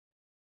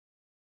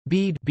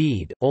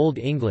Bede, Old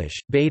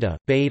English, Bede,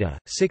 Bede,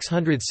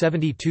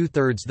 672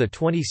 the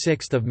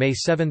 26th of May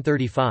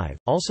 735,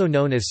 also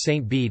known as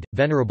Saint Bede,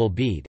 Venerable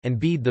Bede, and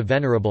Bede the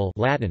Venerable,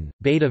 Latin,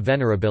 Bede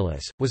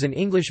Venerabilis, was an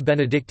English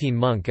Benedictine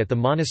monk at the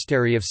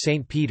monastery of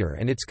Saint Peter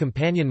and its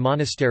companion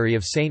monastery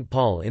of Saint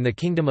Paul in the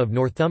Kingdom of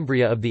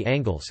Northumbria of the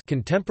Angles,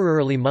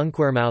 contemporarily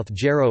Monkwearmouth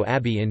Jarrow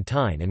Abbey in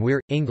Tyne and Wear,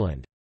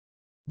 England.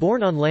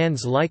 Born on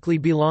lands likely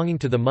belonging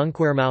to the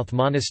Monkwearmouth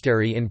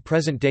Monastery in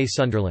present-day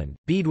Sunderland,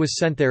 Bede was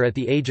sent there at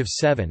the age of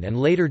 7 and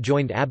later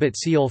joined Abbot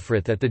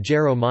Ceolfrith at the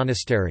Jarrow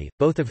Monastery,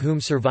 both of whom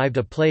survived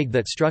a plague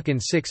that struck in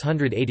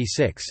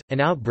 686, an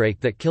outbreak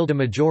that killed a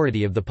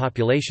majority of the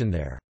population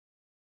there.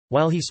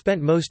 While he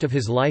spent most of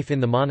his life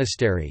in the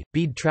monastery,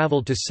 Bede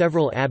travelled to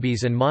several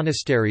abbeys and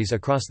monasteries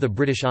across the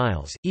British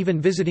Isles,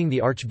 even visiting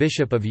the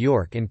Archbishop of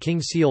York and King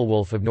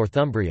Ceolwulf of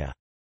Northumbria.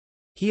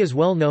 He is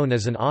well known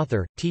as an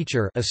author,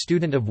 teacher, a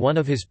student of one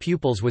of his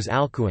pupils was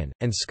Alcuin,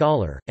 and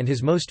scholar, and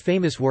his most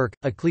famous work,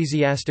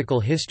 Ecclesiastical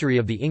History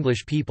of the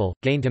English People,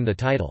 gained him the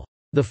title,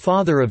 "the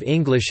Father of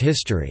English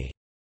History."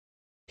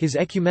 His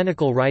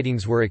ecumenical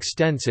writings were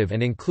extensive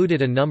and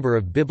included a number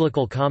of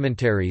biblical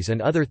commentaries and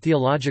other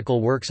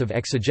theological works of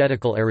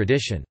exegetical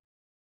erudition.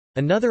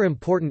 Another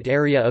important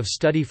area of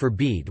study for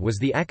Bede was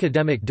the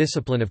academic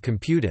discipline of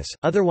computus,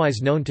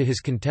 otherwise known to his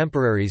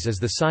contemporaries as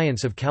the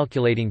science of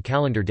calculating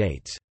calendar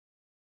dates.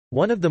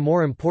 One of the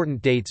more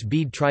important dates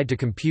Bede tried to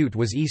compute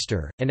was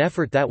Easter, an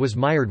effort that was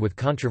mired with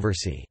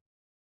controversy.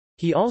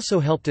 He also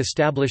helped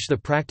establish the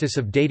practice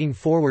of dating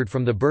forward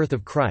from the birth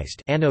of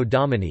Christ Anno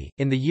Domini,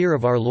 in the year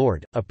of our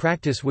Lord, a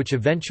practice which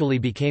eventually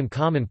became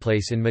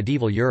commonplace in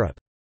medieval Europe.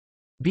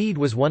 Bede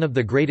was one of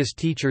the greatest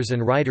teachers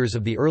and writers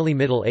of the early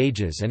Middle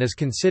Ages and is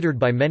considered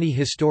by many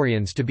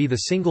historians to be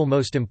the single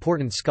most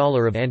important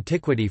scholar of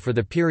antiquity for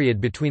the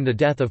period between the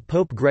death of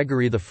Pope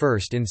Gregory I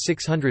in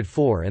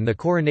 604 and the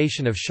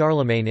coronation of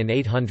Charlemagne in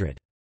 800.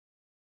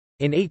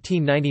 In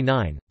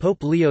 1899,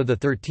 Pope Leo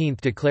XIII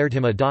declared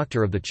him a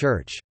Doctor of the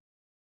Church.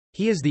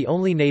 He is the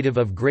only native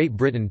of Great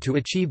Britain to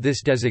achieve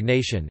this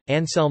designation.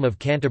 Anselm of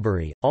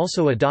Canterbury,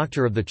 also a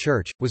Doctor of the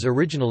Church, was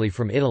originally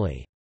from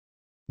Italy.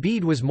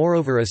 Bede was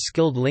moreover a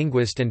skilled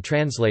linguist and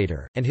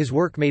translator, and his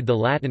work made the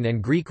Latin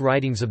and Greek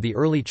writings of the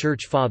early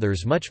Church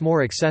Fathers much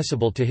more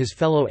accessible to his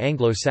fellow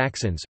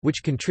Anglo-Saxons,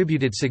 which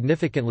contributed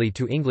significantly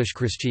to English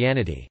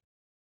Christianity.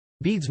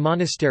 Bede's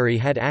monastery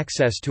had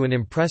access to an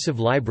impressive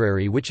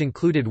library which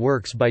included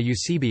works by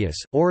Eusebius,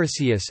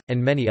 Orosius,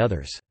 and many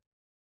others.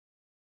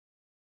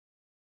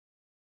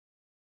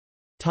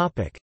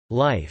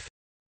 Life.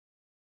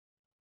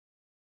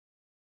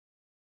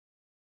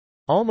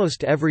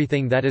 Almost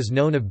everything that is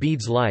known of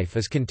Bede's life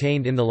is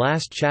contained in the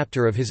last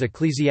chapter of his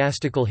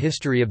Ecclesiastical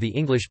History of the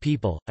English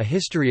People, a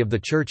history of the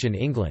Church in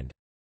England.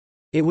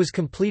 It was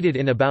completed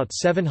in about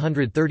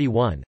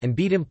 731, and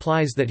Bede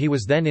implies that he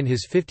was then in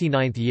his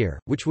 59th year,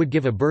 which would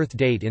give a birth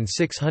date in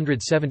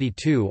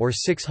 672 or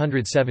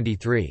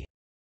 673.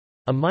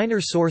 A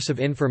minor source of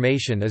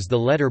information is the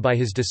letter by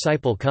his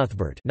disciple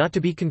Cuthbert, not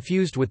to be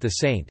confused with the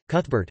saint,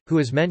 Cuthbert, who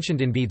is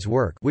mentioned in Bede's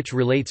work, which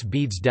relates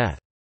Bede's death.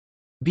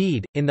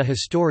 Bede, in the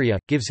Historia,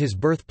 gives his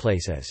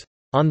birthplace as,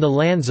 "on the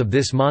lands of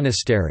this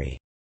monastery."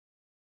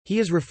 He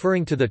is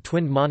referring to the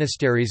twinned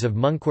monasteries of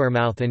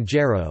Monkwearmouth and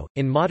Jarrow,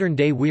 in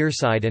modern-day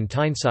Wearside and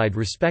Tyneside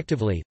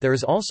respectively. There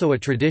is also a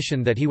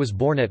tradition that he was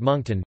born at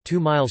Monkton, 2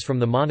 miles from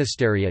the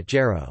monastery at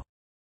Jarrow.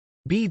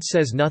 Bede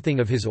says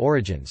nothing of his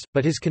origins,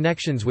 but his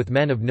connections with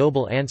men of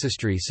noble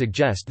ancestry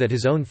suggest that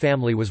his own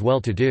family was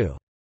well-to-do.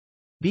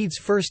 Bede's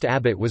first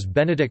abbot was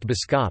Benedict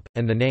Biscop,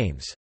 and the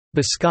names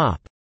Biscop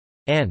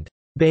and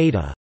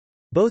Bede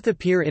both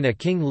appear in a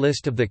king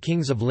list of the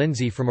kings of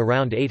Lindsey from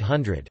around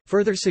 800,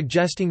 further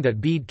suggesting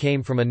that Bede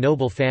came from a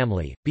noble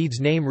family.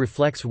 Bede's name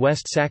reflects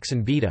West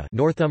Saxon Bede,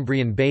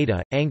 Northumbrian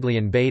Bede,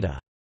 Anglian Bede.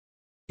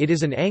 It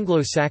is an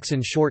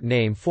Anglo-Saxon short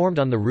name formed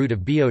on the root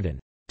of beoden,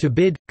 to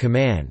bid,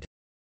 command.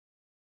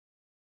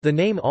 The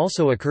name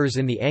also occurs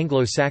in the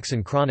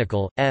Anglo-Saxon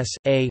Chronicle,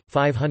 S.A.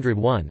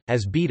 501,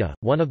 as Bede,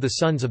 one of the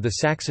sons of the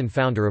Saxon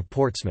founder of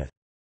Portsmouth.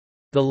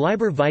 The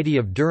Liber Vitae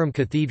of Durham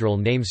Cathedral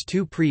names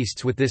 2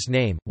 priests with this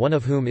name, one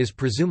of whom is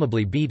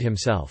presumably Bede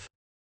himself.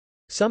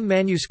 Some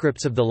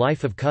manuscripts of the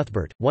life of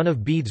Cuthbert, one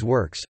of Bede's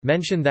works,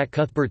 mention that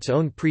Cuthbert's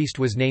own priest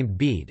was named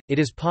Bede. It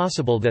is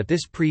possible that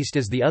this priest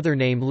is the other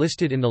name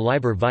listed in the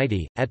Liber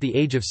Vitae. At the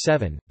age of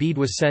 7, Bede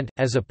was sent,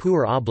 as a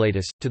puer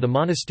oblatus, to the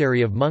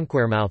monastery of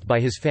Monkwearmouth by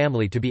his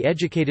family to be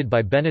educated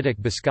by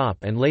Benedict Biscop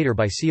and later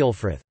by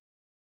Ceolfrith.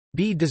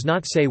 Bede does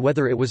not say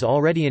whether it was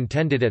already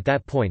intended at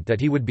that point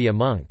that he would be a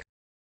monk.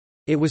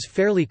 It was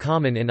fairly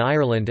common in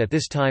Ireland at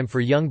this time for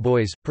young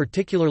boys,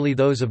 particularly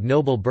those of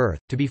noble birth,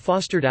 to be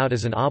fostered out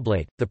as an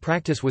oblate. The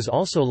practice was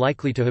also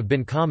likely to have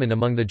been common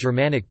among the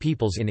Germanic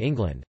peoples in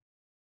England.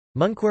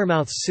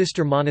 Monkwearmouth's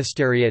sister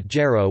monastery at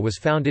Jarrow was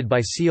founded by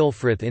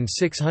Ceolfrith in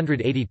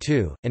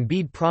 682, and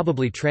Bede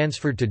probably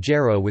transferred to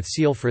Jarrow with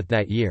Ceolfrith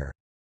that year.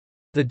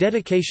 The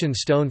dedication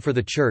stone for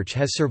the church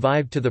has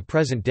survived to the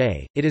present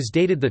day. It is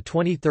dated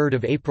 23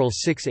 April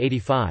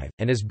 685,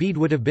 and as Bede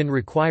would have been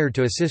required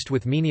to assist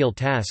with menial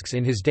tasks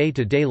in his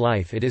day-to-day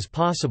life, it is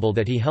possible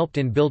that he helped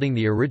in building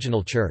the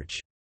original church.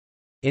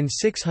 In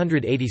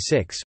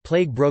 686,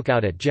 plague broke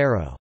out at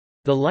Jarrow.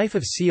 The life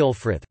of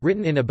Ceolfrith,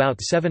 written in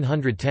about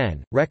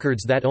 710,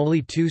 records that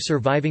only 2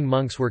 surviving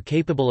monks were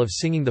capable of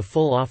singing the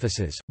full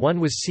offices.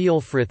 One was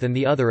Ceolfrith and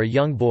the other a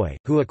young boy,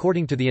 who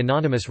according to the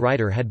anonymous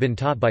writer had been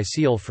taught by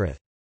Ceolfrith.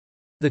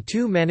 The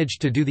 2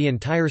 managed to do the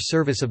entire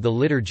service of the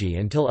liturgy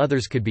until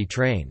others could be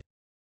trained.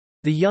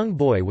 The young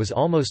boy was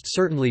almost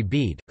certainly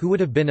Bede, who would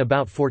have been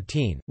about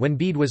 14. When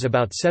Bede was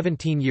about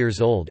 17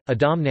 years old,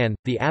 Adamnan,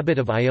 the abbot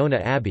of Iona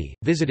Abbey,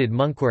 visited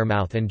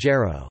Monkwearmouth and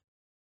Jarrow.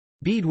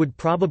 Bede would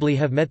probably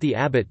have met the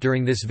abbot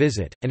during this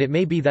visit, and it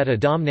may be that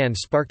Adamnan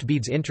sparked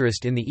Bede's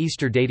interest in the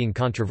Easter dating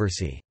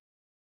controversy.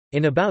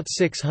 In about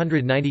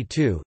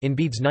 692, in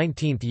Bede's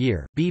 19th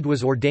year, Bede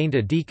was ordained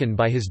a deacon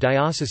by his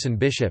diocesan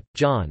bishop,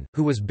 John,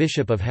 who was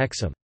bishop of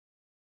Hexham.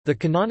 The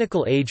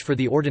canonical age for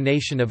the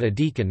ordination of a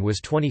deacon was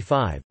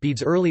 25.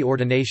 Bede's early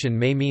ordination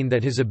may mean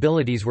that his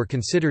abilities were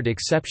considered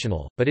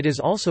exceptional, but it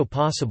is also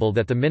possible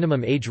that the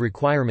minimum age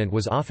requirement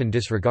was often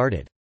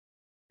disregarded.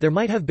 There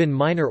might have been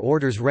minor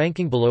orders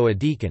ranking below a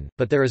deacon,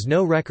 but there is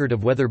no record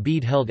of whether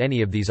Bede held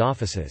any of these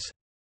offices.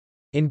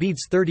 In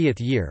Bede's 30th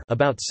year,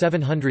 about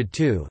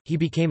 702, he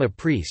became a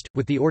priest,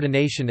 with the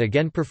ordination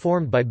again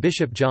performed by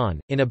Bishop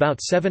John. In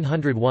about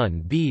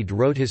 701 Bede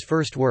wrote his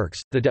first works,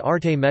 the De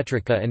Arte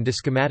Metrica and De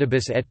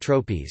Schematibus et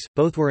Tropes,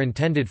 both were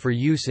intended for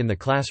use in the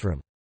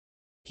classroom.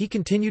 He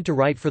continued to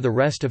write for the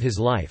rest of his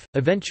life,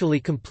 eventually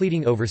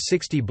completing over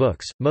 60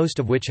 books, most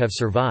of which have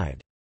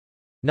survived.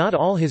 Not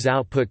all his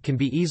output can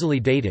be easily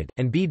dated,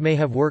 and Bede may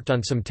have worked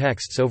on some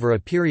texts over a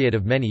period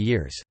of many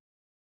years.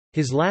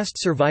 His last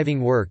surviving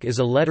work is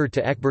a letter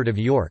to Ecbert of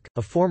York,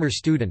 a former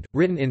student,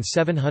 written in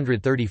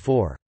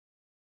 734.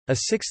 A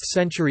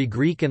 6th-century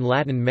Greek and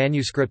Latin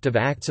manuscript of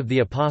Acts of the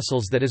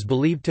Apostles that is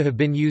believed to have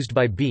been used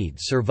by Bede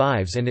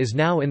survives and is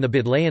now in the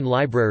Bodleian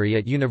Library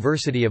at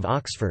University of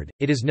Oxford.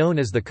 It is known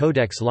as the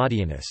Codex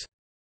Laudianus.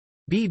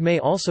 Bede may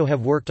also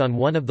have worked on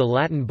one of the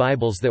Latin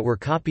Bibles that were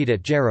copied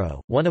at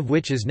Jarrow, one of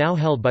which is now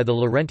held by the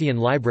Laurentian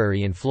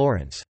Library in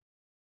Florence.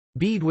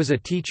 Bede was a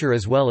teacher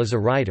as well as a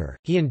writer.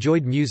 He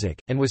enjoyed music,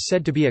 and was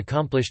said to be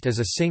accomplished as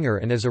a singer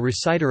and as a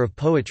reciter of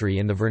poetry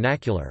in the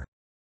vernacular.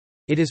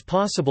 It is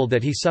possible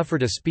that he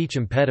suffered a speech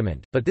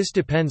impediment, but this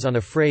depends on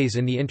a phrase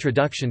in the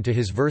introduction to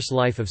his verse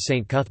Life of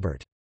St.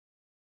 Cuthbert.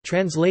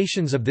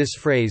 Translations of this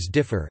phrase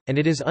differ, and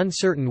it is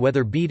uncertain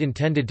whether Bede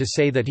intended to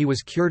say that he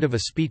was cured of a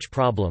speech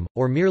problem,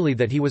 or merely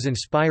that he was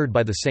inspired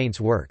by the saint's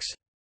works.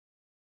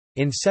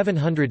 In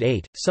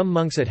 708, some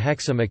monks at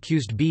Hexham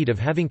accused Bede of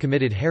having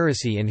committed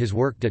heresy in his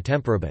work De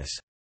Temporibus.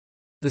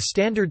 The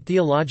standard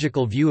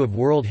theological view of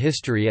world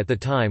history at the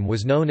time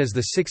was known as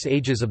the 6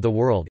 ages of the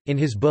world. In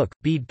his book,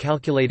 Bede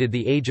calculated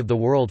the age of the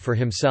world for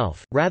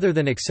himself, rather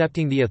than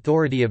accepting the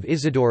authority of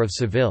Isidore of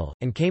Seville,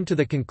 and came to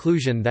the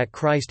conclusion that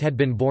Christ had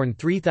been born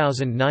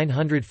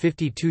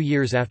 3,952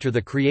 years after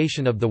the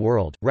creation of the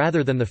world,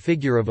 rather than the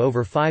figure of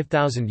over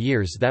 5,000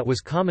 years that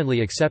was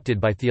commonly accepted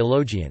by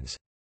theologians.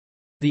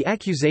 The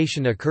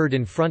accusation occurred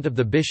in front of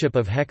the bishop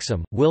of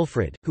Hexham,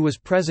 Wilfrid, who was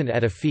present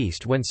at a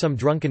feast when some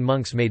drunken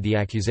monks made the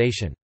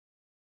accusation.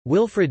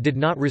 Wilfrid did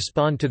not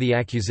respond to the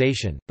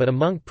accusation, but a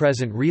monk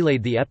present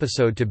relayed the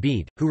episode to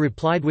Bede, who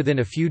replied within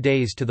a few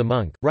days to the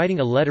monk, writing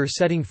a letter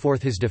setting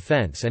forth his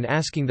defence and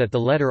asking that the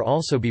letter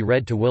also be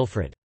read to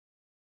Wilfrid.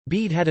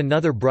 Bede had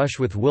another brush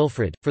with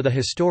Wilfrid, for the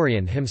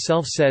historian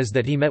himself says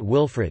that he met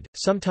Wilfrid,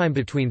 sometime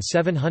between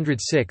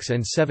 706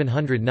 and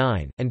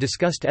 709, and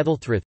discussed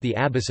Ethelthryth, the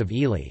abbess of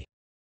Ely.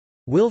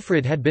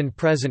 Wilfrid had been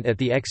present at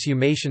the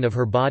exhumation of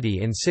her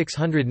body in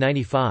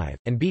 695,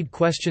 and Bede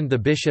questioned the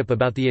bishop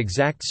about the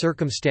exact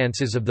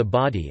circumstances of the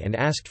body and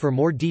asked for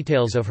more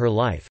details of her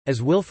life,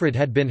 as Wilfrid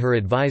had been her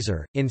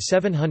advisor. In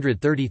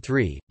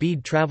 733,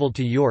 Bede travelled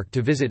to York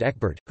to visit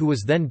Ecbert, who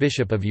was then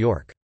Bishop of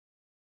York.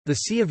 The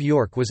See of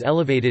York was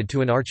elevated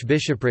to an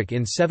archbishopric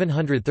in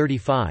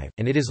 735,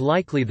 and it is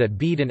likely that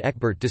Bede and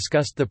Ecbert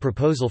discussed the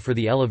proposal for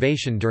the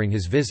elevation during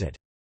his visit.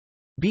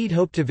 Bede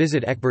hoped to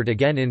visit Ecbert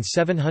again in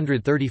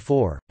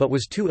 734, but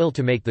was too ill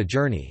to make the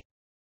journey.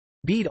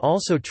 Bede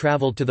also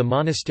travelled to the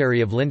monastery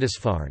of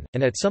Lindisfarne,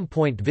 and at some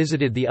point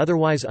visited the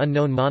otherwise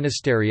unknown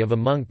monastery of a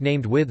monk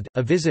named Withd,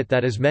 a visit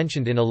that is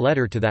mentioned in a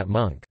letter to that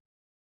monk.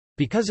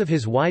 Because of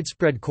his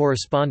widespread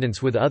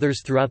correspondence with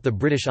others throughout the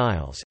British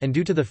Isles, and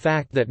due to the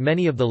fact that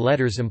many of the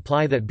letters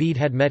imply that Bede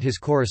had met his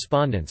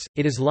correspondents,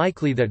 it is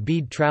likely that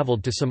Bede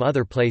travelled to some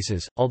other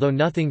places, although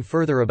nothing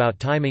further about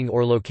timing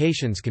or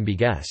locations can be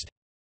guessed.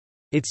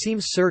 It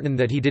seems certain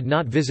that he did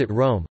not visit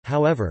Rome,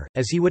 however,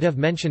 as he would have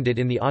mentioned it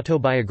in the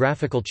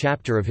autobiographical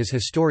chapter of his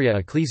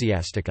Historia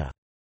Ecclesiastica.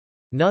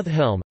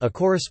 Nuthelm, a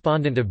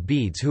correspondent of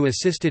Bede's who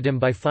assisted him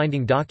by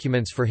finding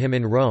documents for him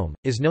in Rome,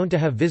 is known to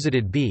have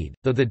visited Bede,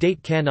 though the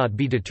date cannot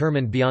be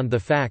determined beyond the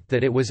fact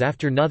that it was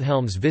after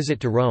Nuthelm's visit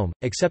to Rome.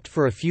 Except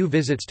for a few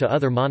visits to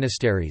other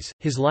monasteries,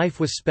 his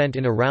life was spent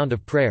in a round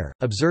of prayer,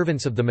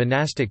 observance of the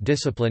monastic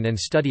discipline and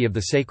study of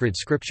the sacred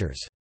scriptures.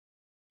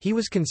 He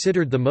was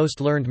considered the most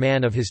learned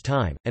man of his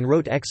time, and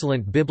wrote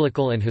excellent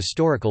biblical and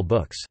historical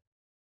books.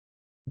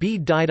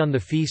 Bede died on the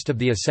Feast of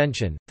the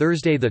Ascension,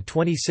 Thursday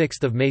 26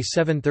 May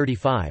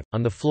 735,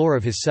 on the floor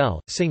of his cell,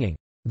 singing,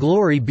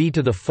 "Glory be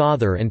to the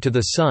Father and to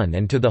the Son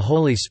and to the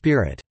Holy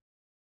Spirit,"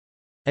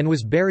 and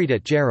was buried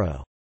at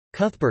Jarrow.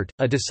 Cuthbert,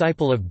 a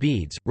disciple of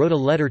Bede's, wrote a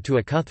letter to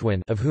a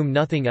Cuthwin of whom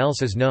nothing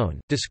else is known,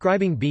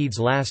 describing Bede's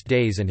last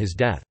days and his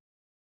death.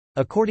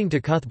 According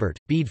to Cuthbert,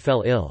 Bede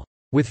fell ill,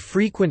 "with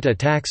frequent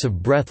attacks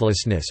of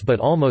breathlessness but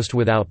almost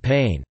without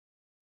pain,"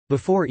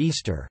 before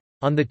Easter.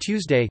 On the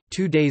Tuesday,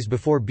 2 days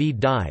before Bede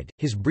died,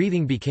 his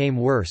breathing became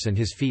worse and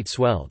his feet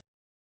swelled.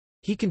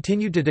 He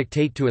continued to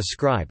dictate to a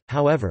scribe,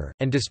 however,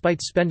 and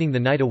despite spending the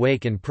night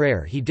awake in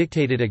prayer he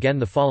dictated again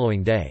the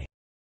following day.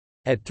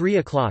 At 3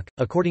 o'clock,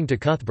 according to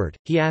Cuthbert,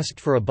 he asked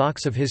for a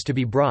box of his to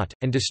be brought,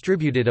 and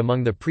distributed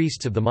among the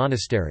priests of the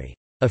monastery,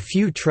 "a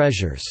few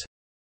treasures"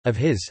 of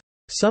his,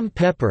 "some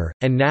pepper,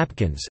 and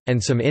napkins,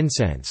 and some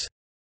incense."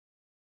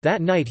 That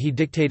night he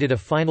dictated a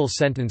final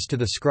sentence to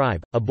the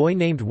scribe, a boy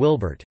named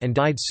Wilbert, and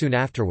died soon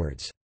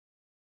afterwards.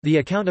 The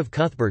account of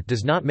Cuthbert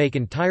does not make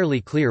entirely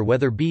clear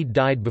whether Bede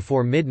died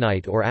before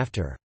midnight or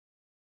after.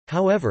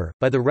 However,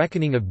 by the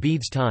reckoning of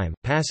Bede's time,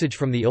 passage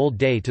from the old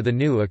day to the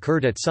new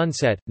occurred at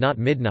sunset, not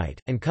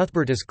midnight, and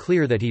Cuthbert is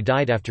clear that he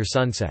died after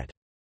sunset.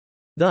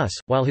 Thus,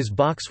 while his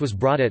box was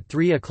brought at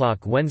 3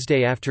 o'clock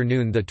Wednesday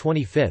afternoon the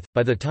 25th,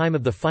 by the time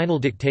of the final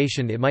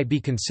dictation it might be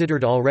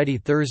considered already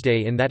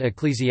Thursday in that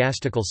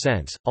ecclesiastical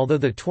sense, although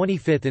the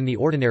 25th in the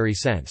ordinary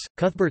sense.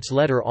 Cuthbert's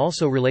letter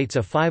also relates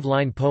a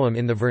 5-line poem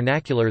in the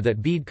vernacular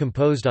that Bede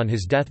composed on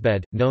his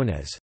deathbed, known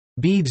as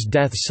Bede's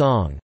Death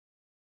Song.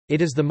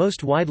 It is the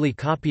most widely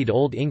copied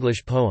Old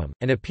English poem,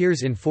 and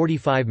appears in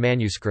 45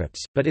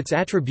 manuscripts, but its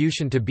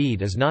attribution to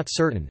Bede is not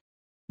certain.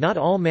 Not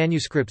all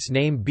manuscripts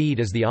name Bede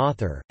as the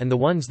author, and the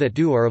ones that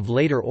do are of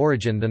later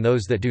origin than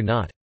those that do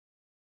not.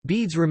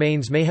 Bede's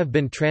remains may have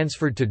been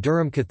transferred to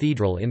Durham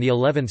Cathedral in the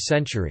 11th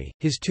century.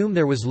 His tomb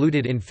there was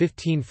looted in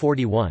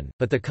 1541,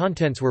 but the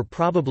contents were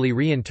probably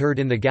reinterred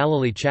in the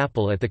Galilee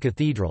Chapel at the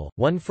cathedral.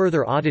 One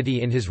further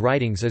oddity in his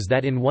writings is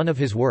that in one of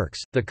his works,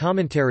 the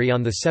commentary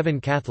on the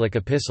 7 Catholic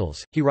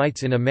epistles, he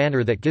writes in a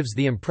manner that gives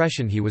the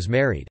impression he was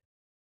married.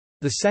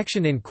 The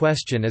section in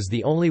question is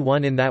the only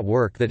one in that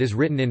work that is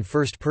written in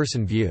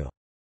first-person view.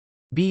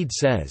 Bede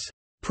says,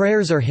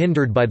 "Prayers are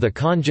hindered by the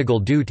conjugal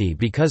duty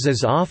because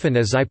as often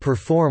as I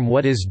perform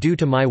what is due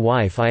to my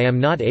wife I am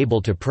not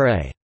able to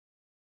pray."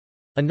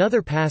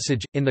 Another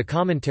passage, in the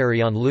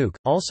commentary on Luke,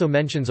 also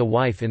mentions a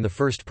wife in the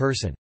first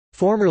person.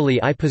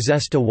 "Formerly I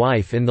possessed a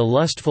wife in the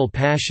lustful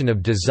passion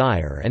of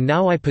desire and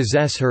now I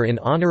possess her in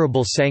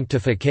honorable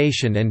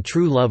sanctification and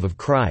true love of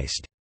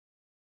Christ."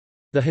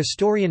 The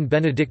historian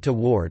Benedicta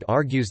Ward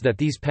argues that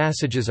these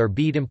passages are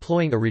Bede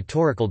employing a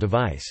rhetorical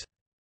device.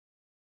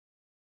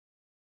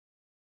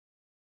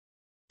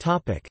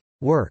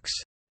 Works.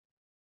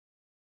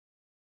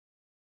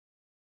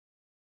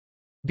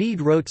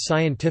 Bede wrote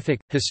scientific,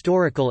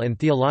 historical and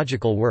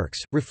theological works,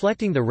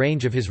 reflecting the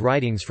range of his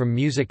writings from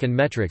music and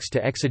metrics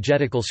to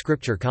exegetical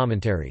scripture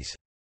commentaries.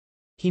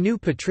 He knew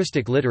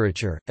patristic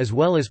literature, as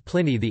well as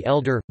Pliny the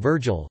Elder,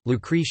 Virgil,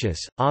 Lucretius,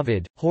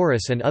 Ovid,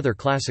 Horace and other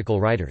classical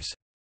writers.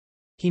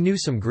 He knew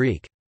some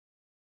Greek.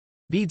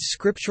 Bede's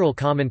scriptural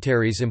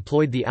commentaries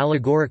employed the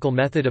allegorical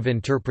method of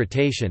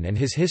interpretation and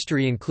his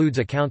history includes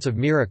accounts of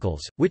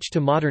miracles, which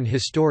to modern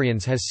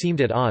historians has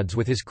seemed at odds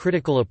with his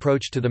critical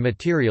approach to the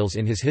materials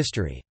in his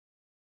history.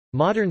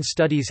 Modern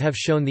studies have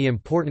shown the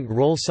important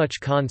role such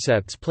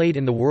concepts played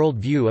in the world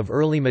view of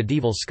early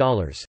medieval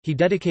scholars. He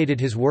dedicated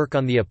his work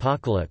on the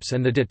Apocalypse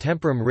and the De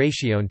Temporum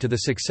Ratione to the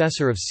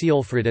successor of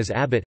Ceolfrid as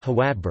abbot,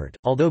 Hwatbert.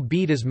 Although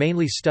Bede is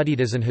mainly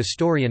studied as an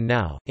historian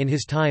now, in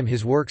his time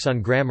his works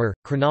on grammar,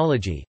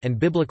 chronology, and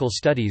biblical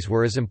studies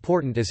were as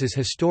important as his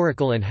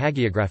historical and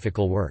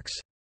hagiographical works.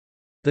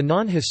 The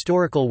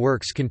non-historical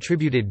works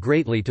contributed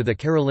greatly to the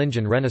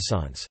Carolingian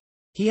Renaissance.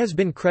 He has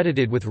been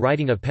credited with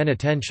writing a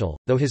penitential,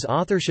 though his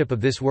authorship of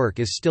this work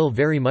is still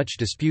very much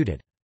disputed.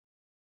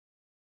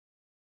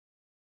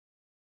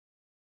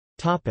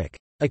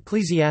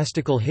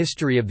 Ecclesiastical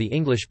history of the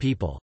English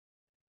people.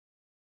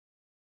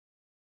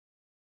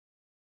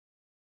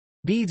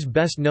 Bede's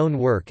best-known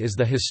work is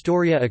the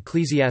Historia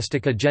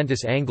Ecclesiastica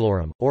Gentis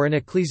Anglorum, or an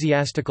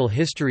ecclesiastical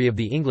history of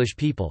the English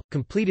people,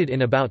 completed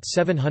in about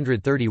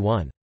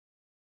 731.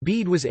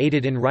 Bede was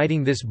aided in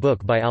writing this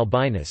book by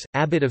Albinus,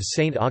 abbot of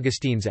St.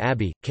 Augustine's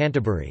Abbey,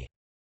 Canterbury.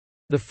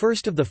 The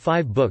first of the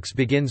 5 books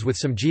begins with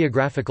some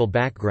geographical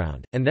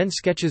background, and then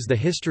sketches the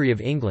history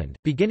of England,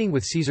 beginning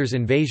with Caesar's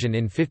invasion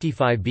in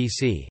 55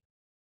 BC.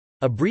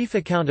 A brief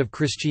account of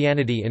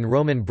Christianity in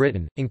Roman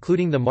Britain,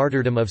 including the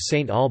martyrdom of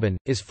St. Alban,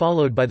 is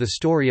followed by the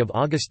story of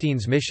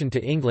Augustine's mission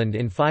to England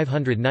in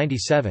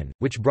 597,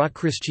 which brought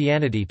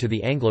Christianity to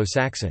the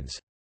Anglo-Saxons.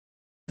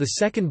 The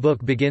second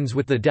book begins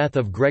with the death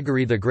of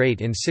Gregory the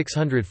Great in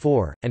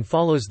 604, and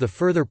follows the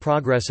further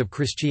progress of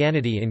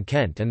Christianity in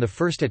Kent and the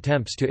first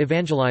attempts to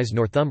evangelize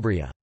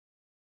Northumbria.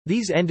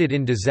 These ended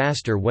in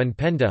disaster when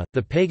Penda,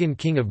 the pagan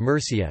king of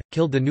Mercia,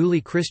 killed the newly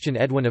Christian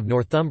Edwin of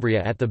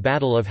Northumbria at the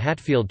Battle of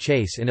Hatfield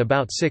Chase in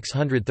about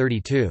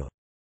 632.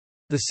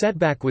 The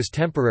setback was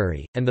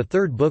temporary, and the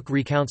third book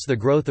recounts the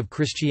growth of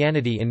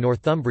Christianity in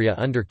Northumbria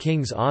under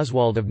kings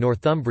Oswald of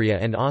Northumbria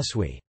and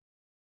Oswy.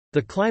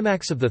 The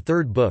climax of the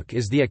third book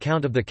is the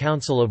account of the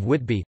Council of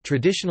Whitby,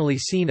 traditionally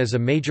seen as a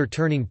major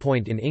turning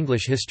point in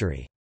English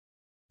history.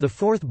 The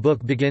fourth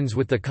book begins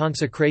with the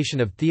consecration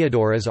of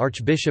Theodore as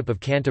Archbishop of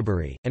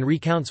Canterbury, and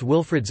recounts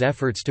Wilfrid's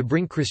efforts to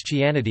bring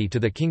Christianity to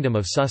the Kingdom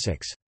of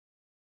Sussex.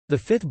 The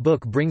fifth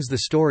book brings the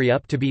story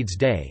up to Bede's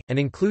day, and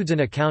includes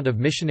an account of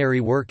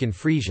missionary work in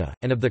Frisia,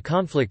 and of the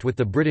conflict with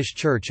the British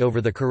Church over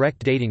the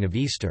correct dating of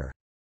Easter.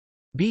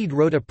 Bede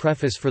wrote a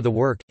preface for the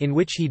work, in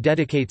which he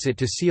dedicates it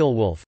to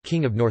Ceolwulf,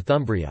 King of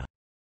Northumbria.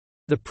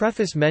 The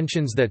preface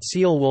mentions that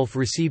Ceolwulf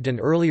received an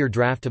earlier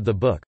draft of the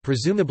book,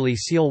 presumably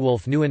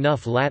Ceolwulf knew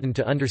enough Latin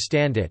to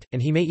understand it,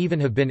 and he may even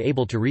have been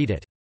able to read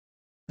it.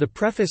 The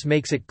preface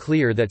makes it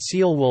clear that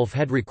Ceolwulf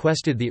had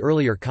requested the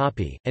earlier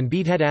copy, and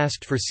Bede had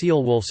asked for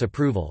Ceolwulf's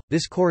approval.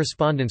 This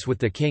correspondence with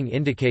the king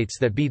indicates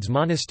that Bede's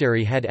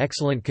monastery had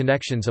excellent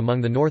connections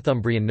among the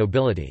Northumbrian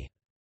nobility.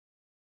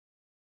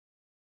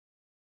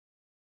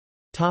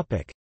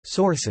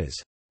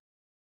 Sources.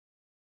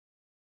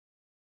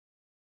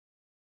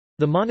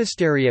 The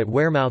monastery at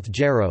Wearmouth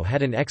Jarrow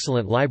had an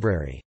excellent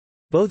library.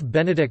 Both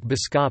Benedict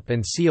Biscop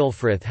and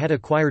Ceolfrith had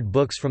acquired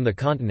books from the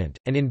continent,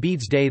 and in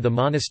Bede's day the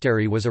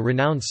monastery was a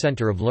renowned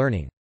centre of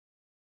learning.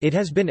 It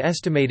has been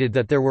estimated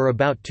that there were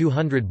about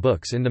 200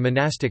 books in the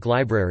monastic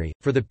library.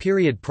 For the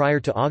period prior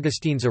to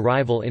Augustine's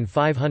arrival in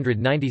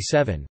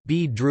 597,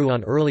 Bede drew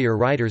on earlier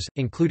writers,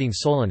 including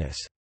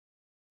Solinus.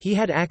 He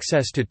had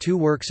access to two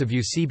works of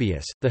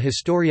Eusebius, the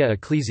Historia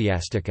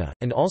Ecclesiastica,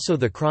 and also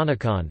the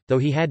Chronicon, though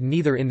he had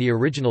neither in the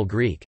original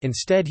Greek.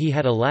 Instead he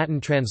had a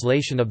Latin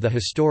translation of the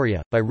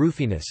Historia, by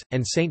Rufinus,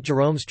 and St.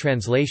 Jerome's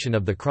translation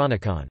of the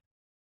Chronicon.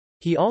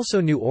 He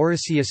also knew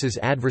Orosius's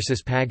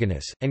Adversus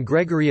Paganus, and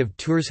Gregory of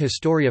Tours'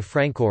 Historia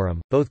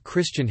Francorum, both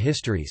Christian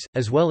histories,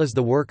 as well as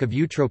the work of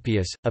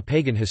Eutropius, a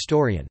pagan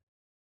historian.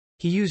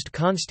 He used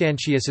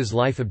Constantius's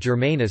Life of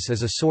Germanus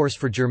as a source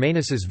for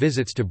Germanus's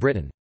visits to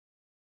Britain.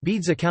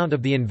 Bede's account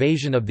of the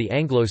invasion of the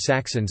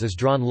Anglo-Saxons is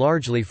drawn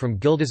largely from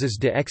Gildas's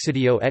De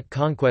Excidio et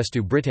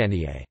Conquestu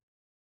Britanniae.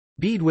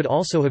 Bede would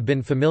also have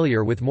been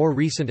familiar with more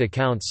recent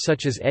accounts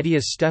such as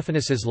Aetius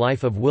Stephanus's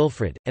Life of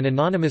Wilfrid, and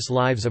anonymous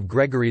lives of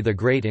Gregory the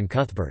Great and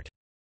Cuthbert.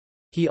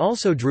 He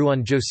also drew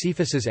on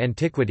Josephus's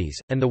Antiquities,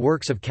 and the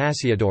works of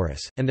Cassiodorus,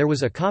 and there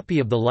was a copy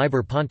of the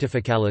Liber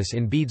Pontificalis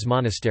in Bede's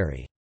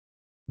monastery.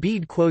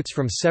 Bede quotes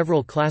from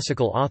several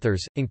classical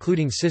authors,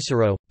 including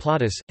Cicero,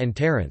 Plautus, and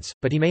Terence,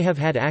 but he may have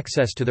had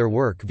access to their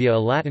work via a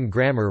Latin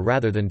grammar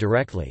rather than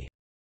directly.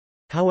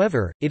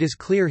 However, it is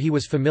clear he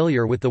was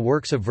familiar with the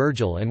works of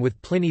Virgil and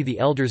with Pliny the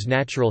Elder's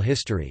natural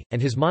history,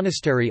 and his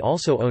monastery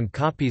also owned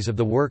copies of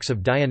the works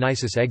of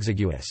Dionysius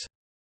Exiguus.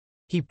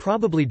 He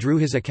probably drew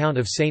his account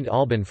of Saint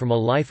Alban from a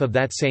life of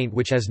that saint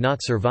which has not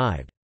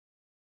survived.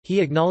 He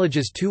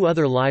acknowledges two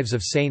other lives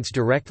of saints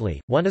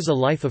directly, one is a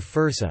life of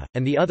Fursa,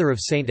 and the other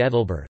of Saint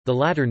Ethelber, the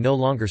latter no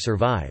longer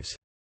survives.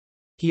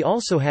 He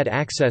also had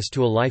access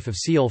to a life of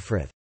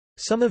Ceolfrith.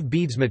 Some of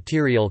Bede's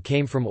material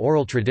came from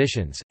oral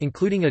traditions,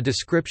 including a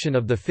description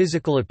of the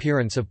physical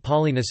appearance of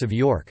Paulinus of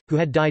York, who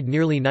had died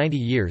nearly 90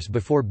 years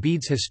before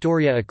Bede's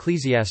Historia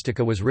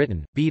Ecclesiastica was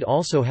written. Bede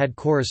also had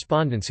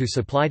correspondents who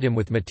supplied him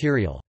with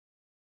material.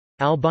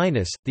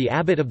 Albinus, the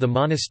abbot of the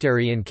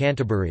monastery in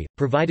Canterbury,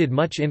 provided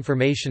much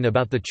information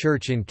about the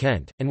church in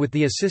Kent, and with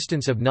the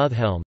assistance of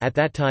Nuthelm, at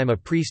that time a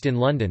priest in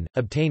London,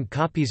 obtained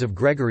copies of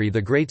Gregory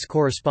the Great's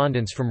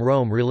correspondence from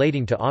Rome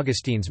relating to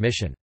Augustine's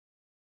mission.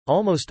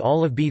 Almost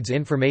all of Bede's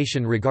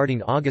information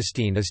regarding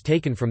Augustine is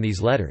taken from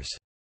these letters.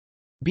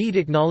 Bede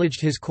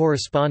acknowledged his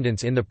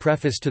correspondence in the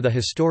preface to the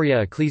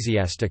Historia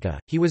Ecclesiastica.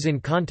 He was in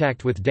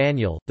contact with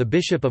Daniel, the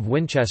Bishop of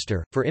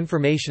Winchester, for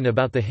information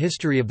about the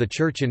history of the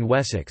church in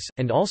Wessex,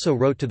 and also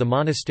wrote to the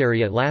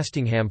monastery at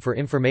Lastingham for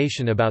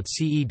information about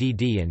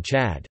Cedd and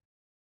Chad.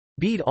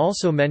 Bede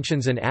also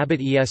mentions an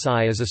abbot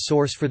Esi as a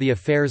source for the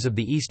affairs of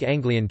the East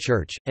Anglian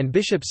Church, and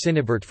Bishop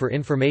Sinibert for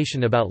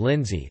information about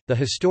Lindsey. The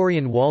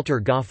historian Walter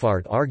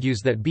Goffart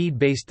argues that Bede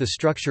based the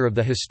structure of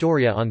the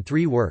Historia on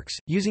three works,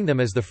 using them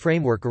as the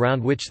framework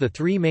around which the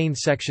three main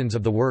sections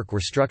of the work were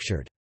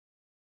structured.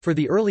 For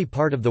the early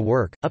part of the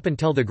work, up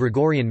until the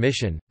Gregorian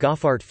mission,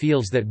 Goffart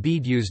feels that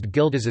Bede used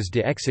Gildas's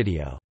De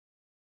Excidio.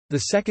 The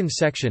second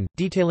section,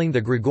 detailing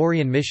the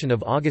Gregorian mission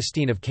of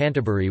Augustine of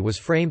Canterbury, was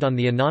framed on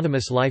the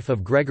anonymous life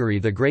of Gregory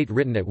the Great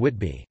written at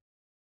Whitby.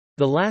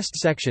 The last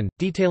section,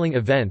 detailing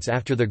events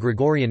after the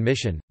Gregorian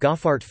mission,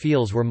 Goffart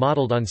feels were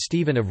modelled on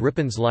Stephen of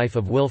Ripon's life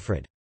of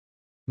Wilfrid.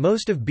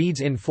 Most of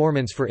Bede's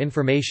informants for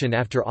information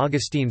after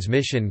Augustine's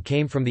mission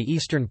came from the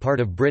eastern part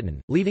of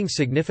Britain, leaving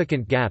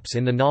significant gaps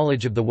in the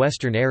knowledge of the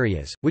western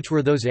areas, which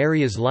were those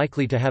areas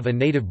likely to have a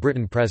native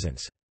Briton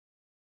presence.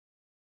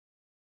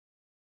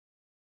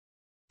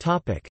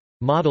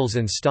 Models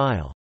and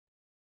style.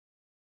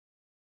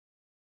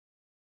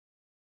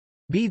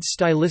 Bede's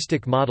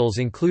stylistic models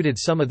included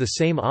some of the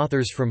same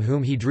authors from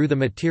whom he drew the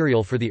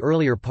material for the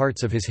earlier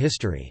parts of his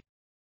history.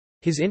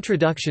 His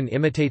introduction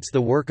imitates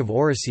the work of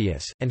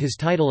Orosius, and his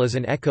title is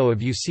an echo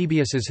of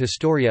Eusebius's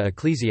Historia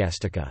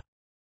Ecclesiastica.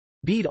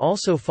 Bede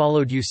also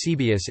followed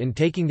Eusebius in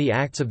taking the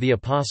Acts of the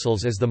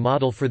Apostles as the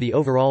model for the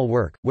overall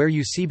work, where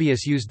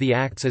Eusebius used the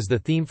Acts as the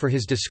theme for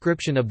his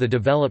description of the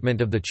development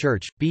of the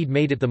Church. Bede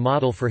made it the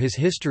model for his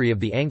history of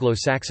the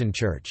Anglo-Saxon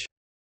Church.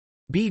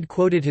 Bede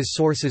quoted his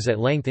sources at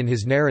length in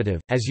his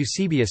narrative, as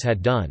Eusebius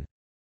had done.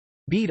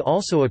 Bede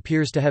also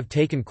appears to have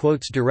taken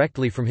quotes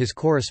directly from his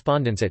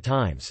correspondence at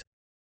times.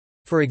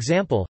 For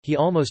example, he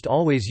almost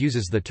always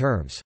uses the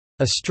terms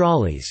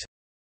Australes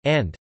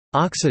and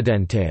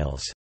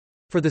Occidentales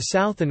for the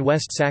South and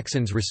West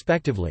Saxons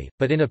respectively,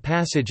 but in a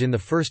passage in the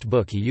first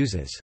book he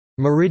uses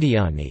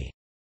Meridiani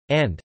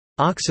and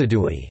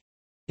Occidui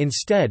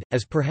instead,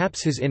 as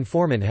perhaps his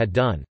informant had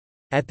done.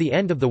 At the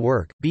end of the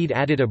work, Bede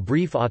added a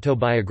brief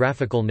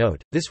autobiographical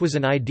note. This was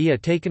an idea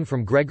taken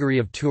from Gregory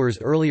of Tours'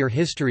 earlier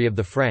History of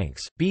the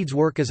Franks. Bede's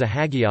work as a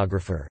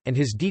hagiographer, and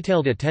his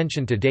detailed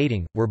attention to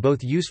dating, were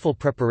both useful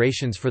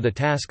preparations for the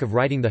task of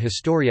writing the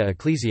Historia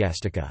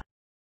Ecclesiastica.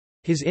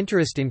 His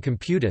interest in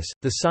computus,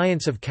 the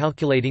science of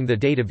calculating the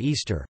date of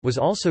Easter, was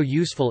also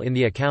useful in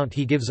the account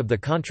he gives of the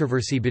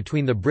controversy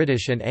between the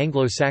British and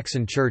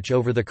Anglo-Saxon Church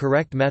over the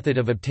correct method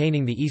of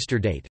obtaining the Easter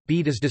date.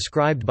 Bede is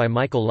described by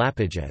Michael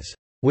Lapidge as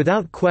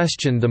without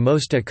question the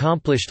most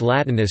accomplished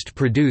Latinist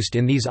produced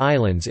in these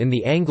islands in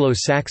the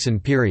Anglo-Saxon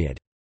period.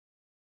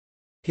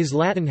 His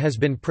Latin has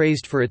been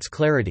praised for its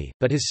clarity,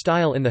 but his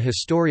style in the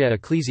Historia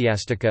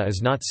Ecclesiastica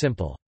is not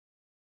simple.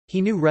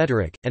 He knew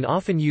rhetoric, and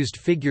often used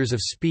figures of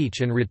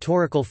speech and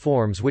rhetorical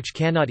forms which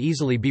cannot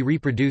easily be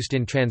reproduced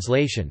in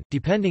translation,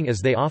 depending as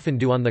they often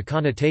do on the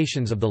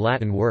connotations of the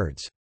Latin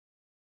words.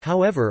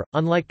 However,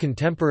 unlike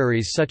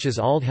contemporaries such as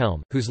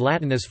Aldhelm, whose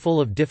Latin is full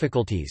of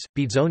difficulties,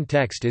 Bede's own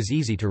text is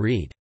easy to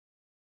read.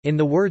 In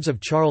the words of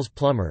Charles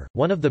Plummer,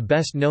 one of the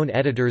best-known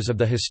editors of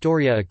the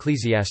Historia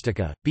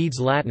Ecclesiastica, Bede's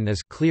Latin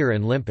is clear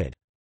and limpid.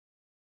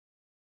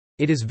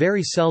 It is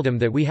very seldom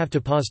that we have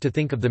to pause to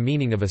think of the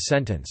meaning of a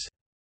sentence.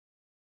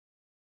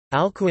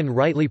 Alcuin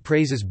rightly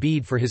praises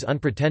Bede for his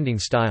unpretending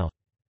style.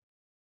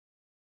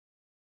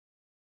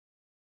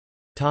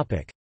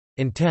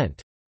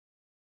 Intent.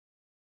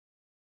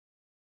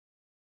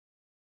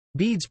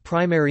 Bede's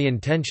primary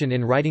intention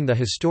in writing the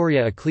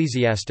Historia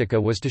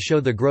Ecclesiastica was to show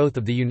the growth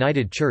of the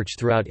United Church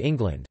throughout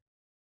England.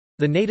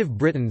 The native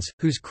Britons,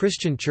 whose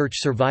Christian church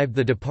survived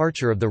the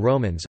departure of the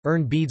Romans,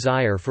 earned Bede's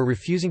ire for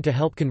refusing to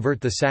help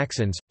convert the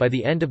Saxons. By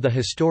the end of the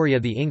Historia,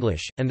 the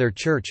English, and their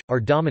church, are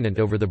dominant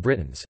over the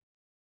Britons.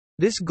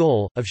 This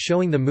goal, of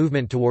showing the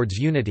movement towards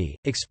unity,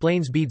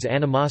 explains Bede's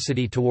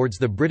animosity towards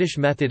the British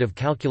method of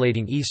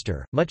calculating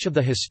Easter. Much of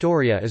the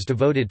Historia is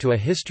devoted to a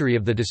history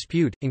of the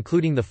dispute,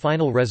 including the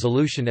final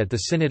resolution at the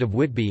Synod of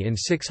Whitby in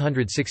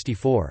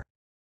 664.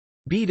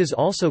 Bede is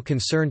also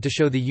concerned to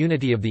show the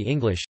unity of the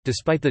English,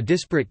 despite the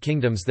disparate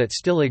kingdoms that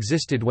still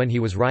existed when he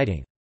was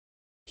writing.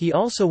 He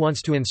also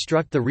wants to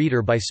instruct the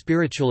reader by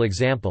spiritual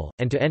example,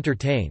 and to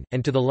entertain,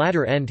 and to the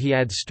latter end he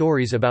adds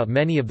stories about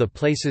many of the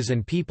places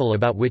and people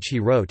about which he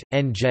wrote.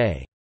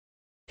 N.J.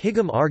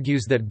 Higham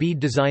argues that Bede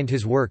designed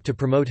his work to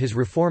promote his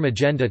reform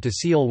agenda to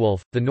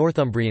Ceolwulf, the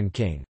Northumbrian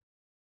king.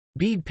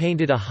 Bede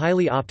painted a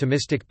highly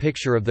optimistic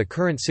picture of the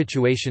current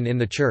situation in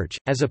the Church,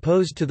 as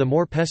opposed to the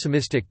more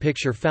pessimistic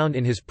picture found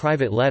in his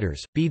private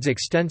letters. Bede's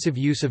extensive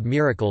use of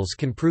miracles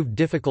can prove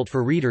difficult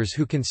for readers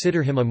who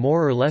consider him a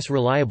more or less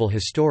reliable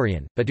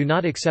historian, but do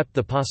not accept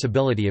the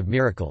possibility of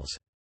miracles.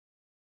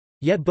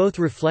 Yet both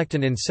reflect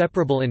an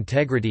inseparable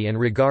integrity and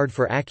regard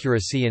for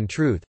accuracy and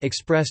truth,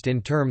 expressed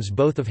in terms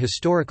both of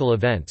historical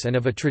events and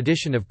of a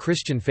tradition of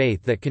Christian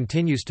faith that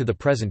continues to the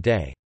present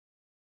day.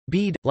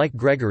 Bede, like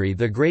Gregory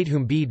the Great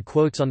whom Bede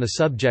quotes on the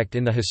subject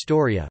in the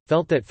Historia,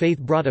 felt that faith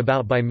brought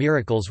about by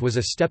miracles was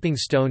a stepping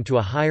stone to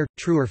a higher,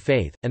 truer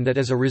faith, and that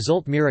as a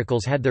result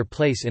miracles had their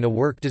place in a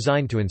work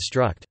designed to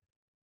instruct.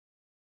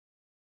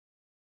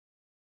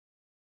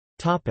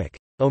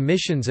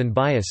 Omissions and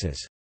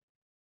biases.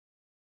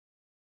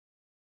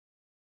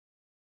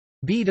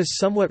 Bede is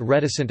somewhat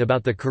reticent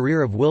about the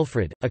career of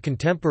Wilfrid, a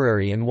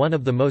contemporary and one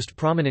of the most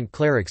prominent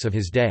clerics of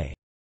his day.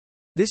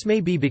 This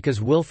may be because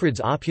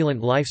Wilfrid's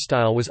opulent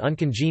lifestyle was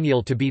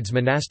uncongenial to Bede's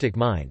monastic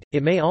mind.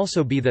 It may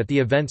also be that the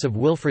events of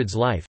Wilfrid's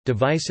life,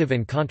 divisive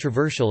and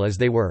controversial as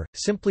they were,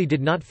 simply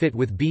did not fit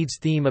with Bede's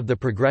theme of the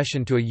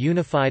progression to a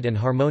unified and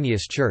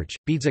harmonious church.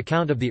 Bede's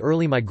account of the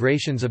early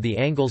migrations of the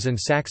Angles and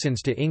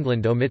Saxons to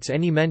England omits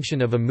any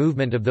mention of a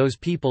movement of those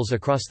peoples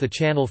across the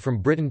Channel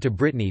from Britain to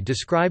Brittany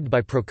described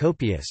by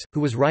Procopius, who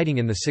was writing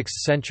in the 6th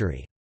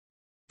century.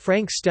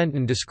 Frank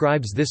Stenton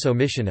describes this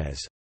omission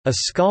as a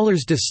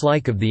scholar's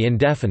dislike of the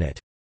indefinite.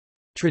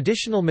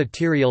 Traditional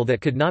material that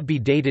could not be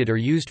dated or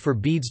used for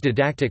Bede's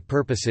didactic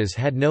purposes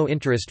had no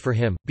interest for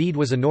him. Bede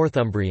was a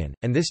Northumbrian,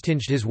 and this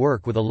tinged his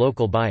work with a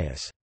local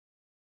bias.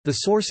 The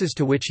sources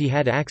to which he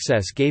had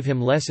access gave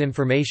him less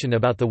information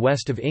about the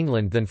west of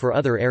England than for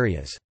other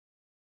areas.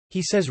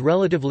 He says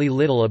relatively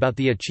little about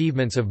the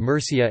achievements of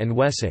Mercia and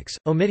Wessex,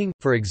 omitting,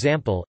 for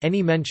example,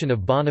 any mention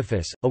of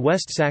Boniface, a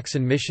West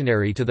Saxon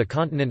missionary to the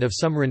continent of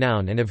some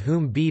renown and of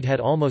whom Bede had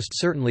almost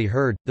certainly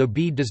heard, though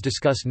Bede does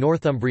discuss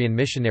Northumbrian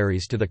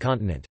missionaries to the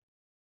continent.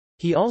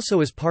 He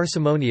also is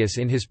parsimonious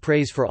in his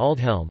praise for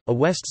Aldhelm, a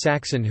West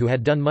Saxon who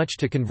had done much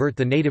to convert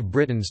the native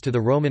Britons to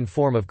the Roman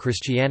form of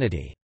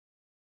Christianity.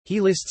 He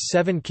lists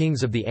 7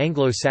 kings of the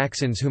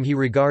Anglo-Saxons whom he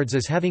regards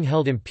as having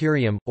held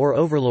imperium, or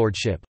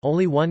overlordship.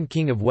 Only 1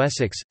 king of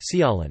Wessex,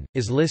 Ceawlin,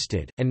 is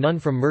listed, and none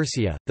from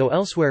Mercia, though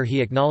elsewhere he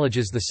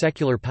acknowledges the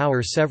secular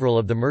power several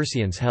of the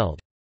Mercians held.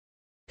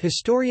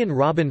 Historian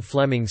Robin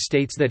Fleming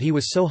states that he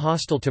was so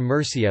hostile to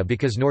Mercia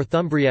because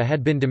Northumbria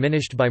had been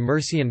diminished by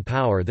Mercian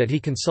power that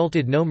he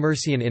consulted no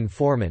Mercian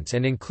informants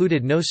and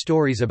included no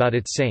stories about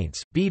its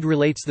saints. Bede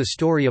relates the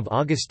story of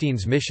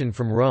Augustine's mission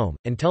from Rome,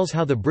 and tells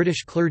how the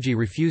British clergy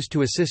refused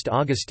to assist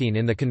Augustine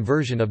in the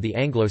conversion of the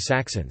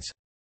Anglo-Saxons.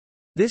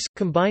 This,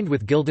 combined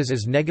with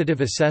Gildas's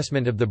negative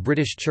assessment of the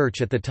British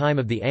Church at the time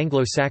of the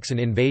Anglo-Saxon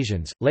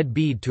invasions, led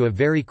Bede to a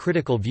very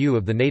critical view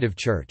of the native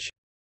church.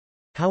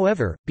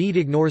 However, Bede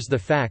ignores the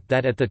fact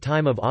that at the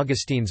time of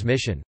Augustine's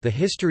mission, the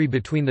history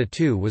between the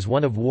two was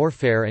one of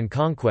warfare and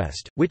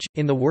conquest, which,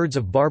 in the words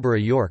of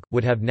Barbara York,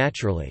 would have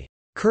naturally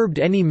curbed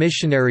any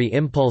missionary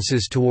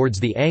impulses towards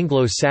the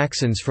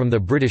Anglo-Saxons from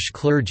the British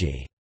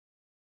clergy.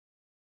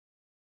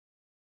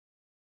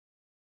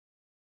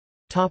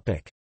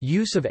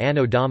 Use of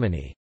Anno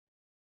Domini.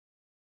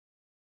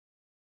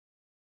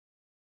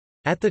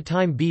 At the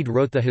time Bede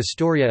wrote the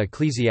Historia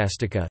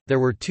Ecclesiastica, there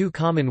were 2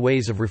 common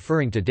ways of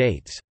referring to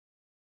dates.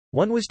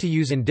 One was to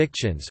use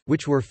indictions,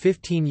 which were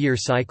 15-year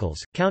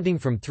cycles, counting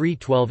from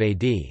 312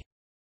 AD.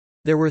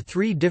 There were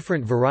 3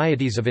 different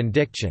varieties of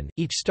indiction,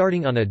 each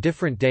starting on a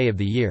different day of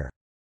the year.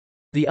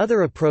 The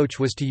other approach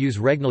was to use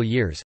regnal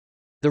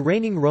years—the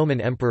reigning Roman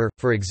emperor,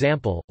 for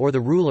example, or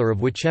the ruler of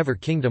whichever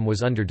kingdom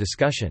was under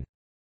discussion.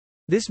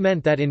 This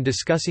meant that in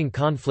discussing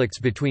conflicts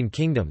between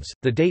kingdoms,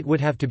 the date would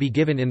have to be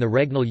given in the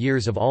regnal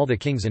years of all the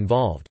kings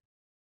involved.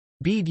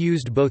 Bede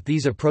used both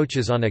these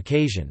approaches on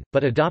occasion,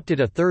 but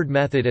adopted a third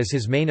method as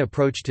his main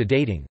approach to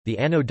dating, the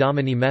Anno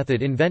Domini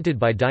method invented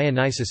by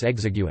Dionysius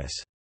Exiguus.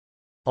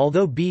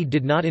 Although Bede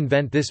did not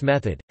invent this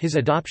method, his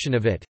adoption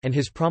of it, and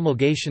his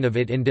promulgation of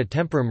it in De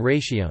Temporum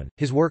Ratione,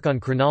 his work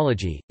on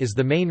chronology, is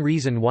the main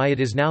reason why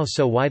it is now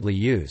so widely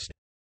used.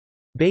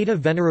 Bede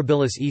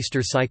Venerabilis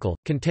Easter cycle,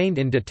 contained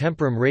in De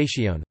Temporum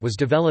Ratione, was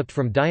developed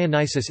from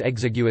Dionysius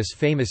Exiguus'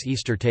 famous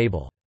Easter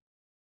table.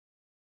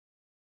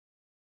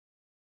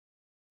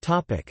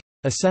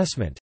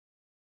 Assessment.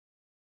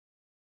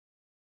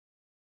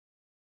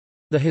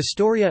 The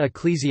Historia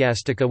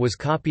Ecclesiastica was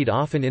copied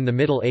often in the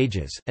Middle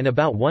Ages, and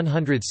about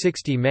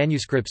 160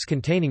 manuscripts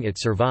containing it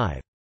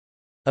survive.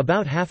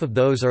 About half of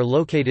those are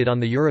located on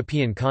the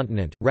European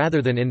continent,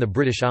 rather than in the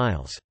British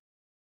Isles.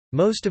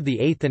 Most of the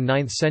 8th and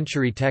 9th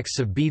century texts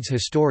of Bede's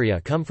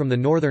Historia come from the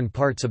northern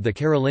parts of the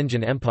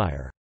Carolingian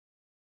Empire.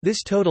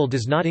 This total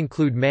does not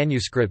include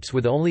manuscripts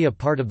with only a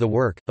part of the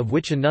work, of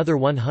which another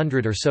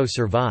 100 or so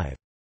survive.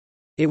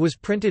 It was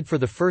printed for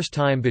the first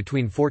time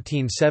between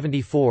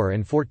 1474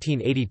 and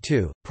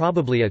 1482,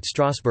 probably at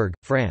Strasbourg,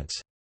 France.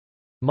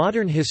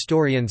 Modern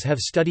historians have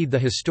studied the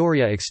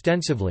Historia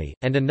extensively,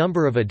 and a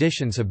number of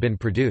editions have been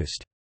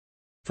produced.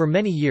 For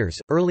many years,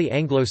 early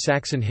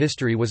Anglo-Saxon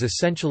history was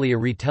essentially a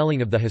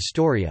retelling of the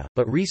Historia,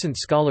 but recent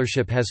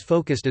scholarship has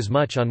focused as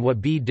much on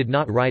what Bede did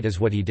not write as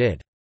what he did.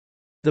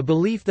 The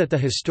belief that the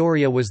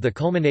Historia was the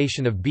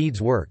culmination of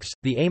Bede's works,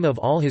 the aim of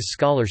all his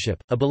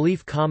scholarship, a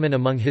belief common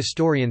among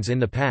historians in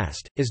the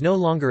past, is no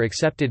longer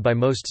accepted by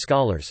most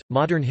scholars.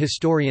 Modern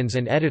historians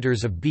and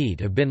editors of Bede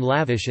have been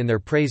lavish in their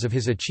praise of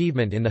his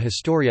achievement in the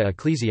Historia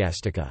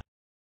Ecclesiastica.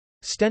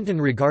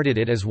 Stenton regarded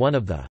it as one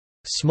of the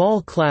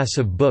small class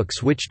of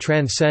books which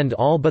transcend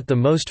all but the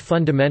most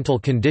fundamental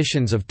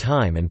conditions of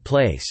time and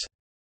place,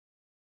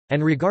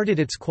 and regarded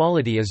its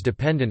quality as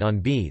dependent on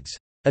Bede's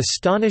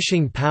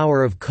astonishing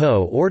power of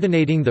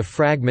co-ordinating the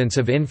fragments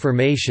of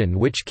information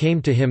which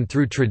came to him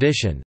through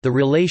tradition, the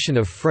relation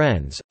of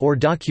friends, or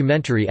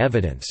documentary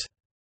evidence.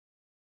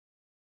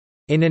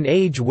 In an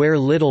age where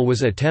little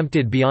was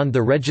attempted beyond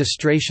the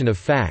registration of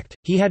fact,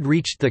 he had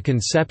reached the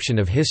conception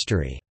of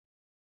history.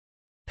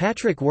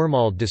 Patrick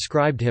Wormald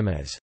described him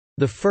as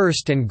 "the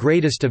first and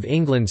greatest of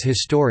England's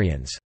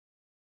historians."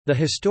 The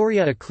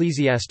Historia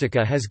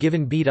Ecclesiastica has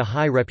given Bede a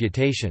high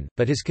reputation,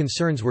 but his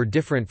concerns were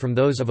different from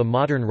those of a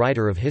modern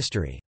writer of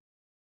history.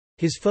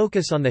 His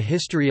focus on the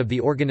history of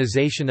the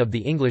organization of the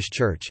English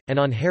Church, and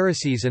on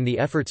heresies and the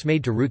efforts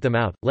made to root them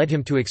out, led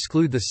him to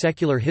exclude the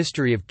secular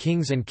history of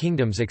kings and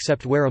kingdoms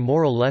except where a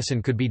moral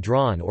lesson could be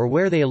drawn or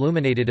where they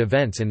illuminated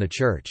events in the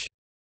Church.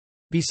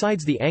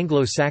 Besides the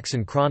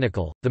Anglo-Saxon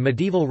Chronicle, the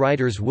medieval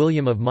writers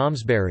William of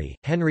Malmesbury,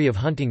 Henry of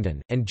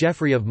Huntingdon, and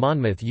Geoffrey of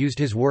Monmouth used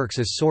his works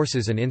as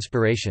sources and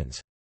inspirations.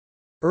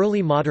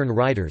 Early modern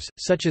writers,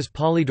 such as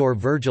Polydore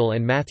Virgil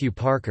and Matthew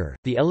Parker,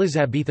 the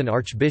Elizabethan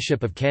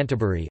Archbishop of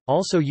Canterbury,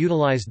 also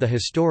utilized the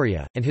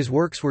Historia, and his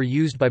works were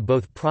used by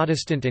both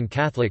Protestant and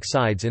Catholic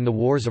sides in the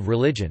wars of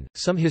religion.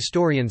 Some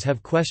historians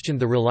have questioned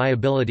the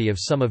reliability of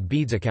some of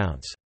Bede's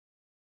accounts.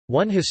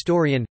 One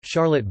historian,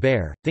 Charlotte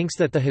Baer, thinks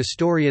that the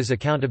Historia's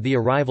account of the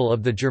arrival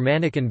of the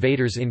Germanic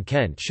invaders in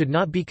Kent should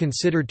not be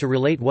considered to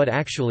relate what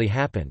actually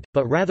happened,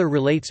 but rather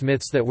relates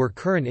myths that were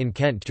current in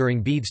Kent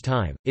during Bede's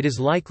time. It is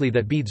likely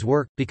that Bede's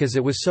work, because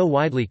it was so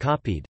widely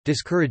copied,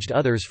 discouraged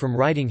others from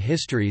writing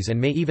histories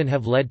and may even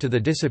have led to the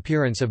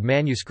disappearance of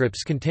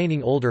manuscripts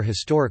containing older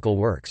historical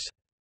works.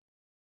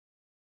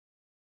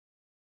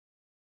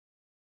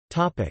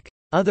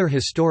 Other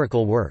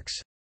historical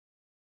works.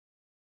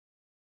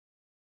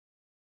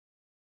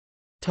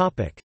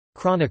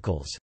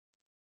 Chronicles.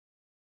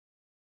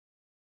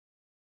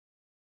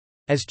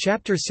 As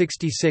chapter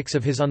 66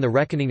 of his On the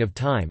Reckoning of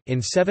Time,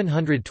 in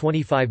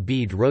 725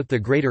 Bede wrote the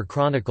Greater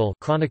Chronicle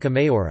Chronica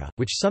Maiora,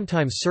 which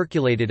sometimes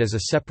circulated as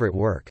a separate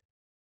work.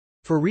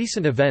 For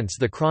recent events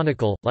the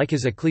Chronicle, like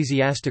his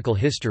ecclesiastical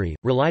history,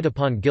 relied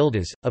upon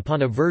Gildas,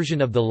 upon a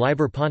version of the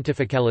Liber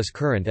Pontificalis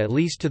current at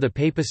least to the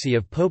papacy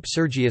of Pope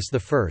Sergius I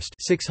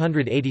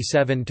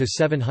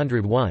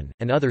 687–701,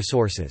 and other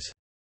sources.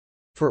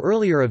 For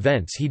earlier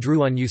events he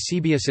drew on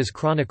Eusebius's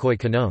Chronikoi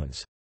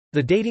Canones.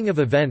 The dating of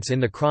events in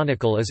the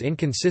Chronicle is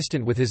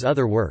inconsistent with his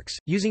other works,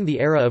 using the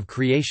era of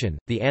creation,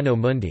 the Anno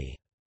Mundi.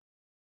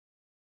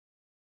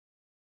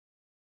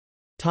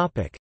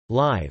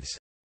 Lives.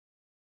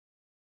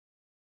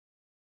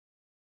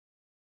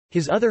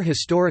 His other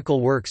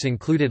historical works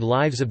included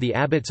lives of the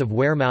abbots of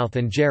Wearmouth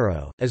and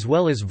Jarrow, as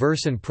well as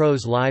verse and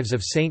prose lives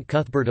of Saint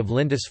Cuthbert of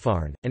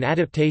Lindisfarne, an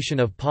adaptation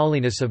of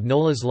Paulinus of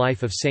Nola's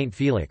life of Saint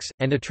Felix,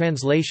 and a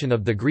translation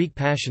of the Greek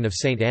Passion of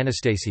Saint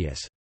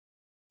Anastasius.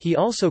 He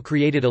also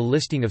created a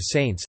listing of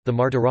saints, the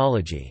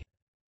Martyrology.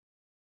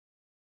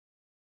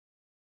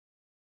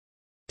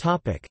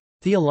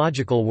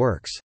 Theological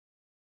works.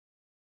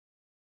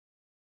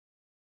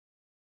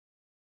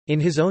 In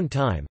his own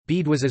time,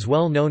 Bede was as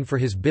well known for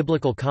his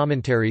biblical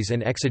commentaries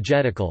and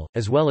exegetical,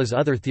 as well as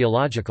other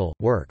theological,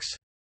 works.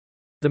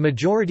 The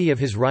majority of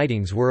his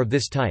writings were of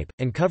this type,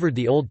 and covered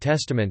the Old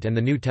Testament and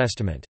the New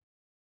Testament.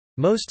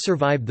 Most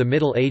survived the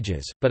Middle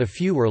Ages, but a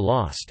few were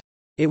lost.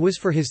 It was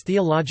for his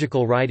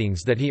theological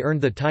writings that he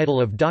earned the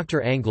title of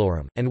Doctor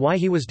Anglorum, and why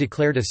he was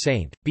declared a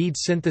saint. Bede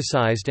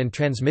synthesized and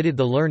transmitted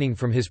the learning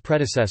from his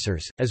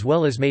predecessors, as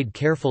well as made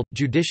careful,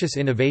 judicious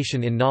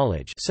innovation in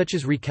knowledge, such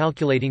as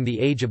recalculating the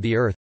age of the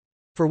earth,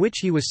 for which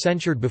he was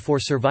censured before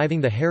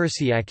surviving the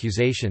heresy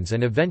accusations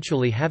and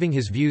eventually having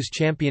his views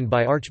championed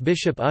by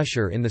Archbishop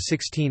Usher in the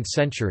 16th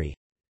century.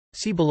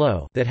 See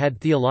below, that had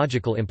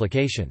theological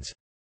implications.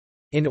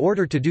 In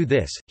order to do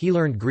this, he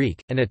learned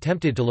Greek, and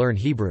attempted to learn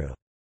Hebrew.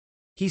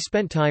 He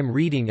spent time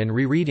reading and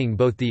rereading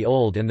both the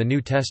Old and the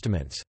New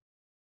Testaments.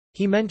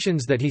 He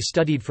mentions that he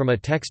studied from a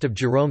text of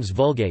Jerome's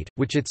Vulgate,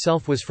 which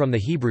itself was from the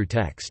Hebrew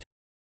text.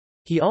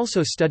 He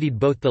also studied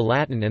both the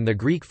Latin and the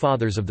Greek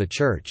fathers of the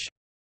Church.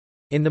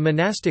 In the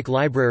monastic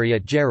library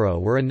at Jarrow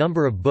were a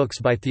number of books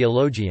by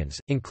theologians,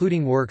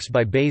 including works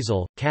by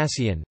Basil,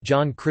 Cassian,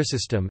 John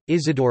Chrysostom,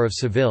 Isidore of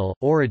Seville,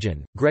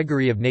 Origen,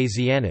 Gregory of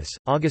Nazianzus,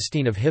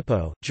 Augustine of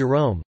Hippo,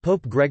 Jerome,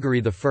 Pope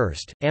Gregory I,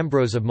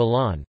 Ambrose of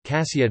Milan,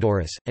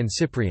 Cassiodorus, and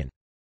Cyprian.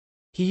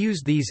 He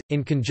used these,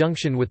 in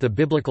conjunction with the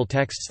biblical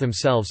texts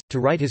themselves, to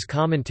write his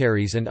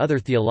commentaries and other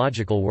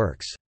theological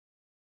works.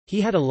 He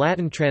had a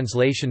Latin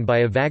translation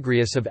by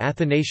Evagrius of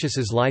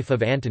Athanasius's Life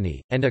of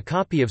Antony, and a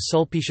copy of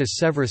Sulpicius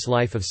Severus'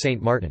 Life of Saint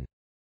Martin.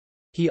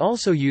 He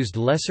also used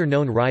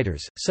lesser-known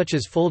writers, such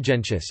as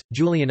Fulgentius,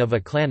 Julian of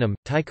Aclanum,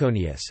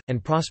 Tychonius,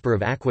 and Prosper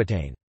of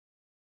Aquitaine.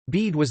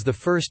 Bede was the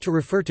first to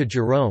refer to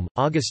Jerome,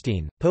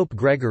 Augustine, Pope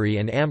Gregory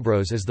and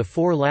Ambrose as the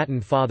four Latin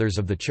fathers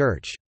of the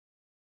Church.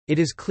 It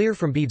is clear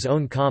from Bede's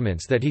own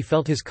comments that he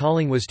felt his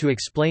calling was to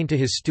explain to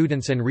his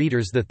students and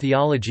readers the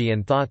theology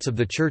and thoughts of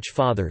the Church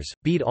Fathers.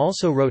 Bede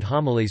also wrote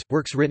homilies,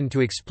 works written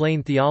to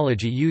explain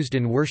theology used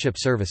in worship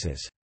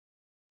services.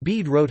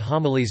 Bede wrote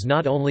homilies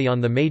not only on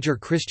the major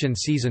Christian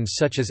seasons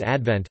such as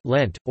Advent,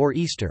 Lent, or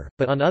Easter,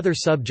 but on other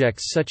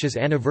subjects such as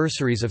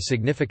anniversaries of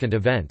significant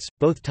events.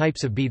 Both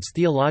types of Bede's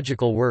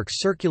theological works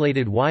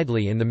circulated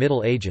widely in the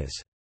Middle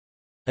Ages.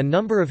 A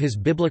number of his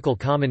biblical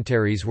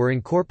commentaries were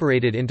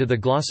incorporated into the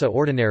Glossa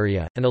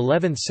Ordinaria, an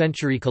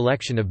 11th-century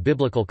collection of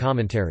biblical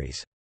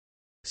commentaries.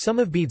 Some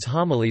of Bede's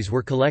homilies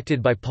were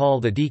collected by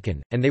Paul the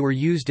Deacon, and they were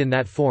used in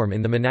that form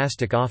in the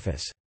monastic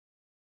office.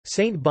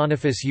 Saint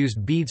Boniface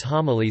used Bede's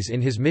homilies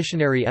in his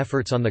missionary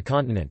efforts on the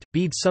continent.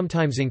 Bede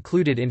sometimes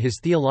included in his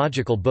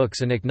theological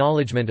books an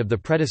acknowledgement of the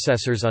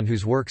predecessors on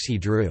whose works he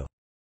drew.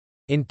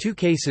 In 2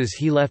 cases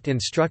he left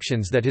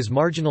instructions that his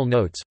marginal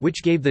notes,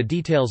 which gave the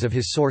details of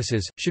his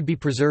sources, should be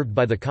preserved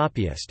by the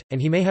copyist,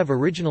 and he may have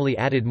originally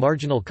added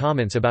marginal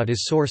comments about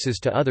his sources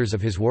to others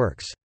of his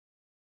works.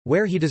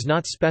 Where he does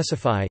not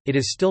specify, it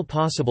is still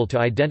possible to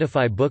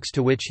identify books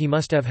to which he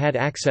must have had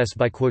access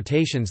by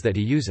quotations that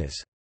he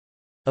uses.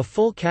 A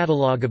full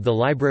catalogue of the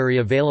library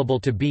available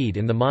to Bede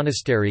in the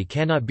monastery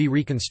cannot be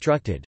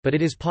reconstructed, but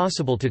it is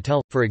possible to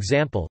tell, for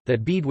example,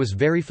 that Bede was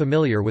very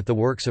familiar with the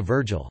works of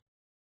Virgil.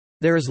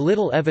 There is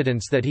little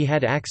evidence that he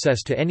had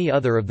access to any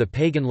other of the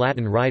pagan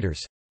Latin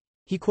writers.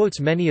 He quotes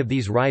many of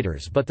these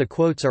writers, but the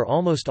quotes are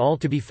almost all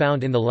to be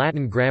found in the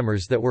Latin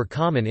grammars that were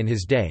common in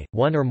his day,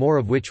 one or more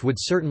of which would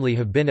certainly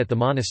have been at the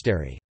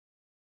monastery.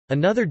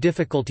 Another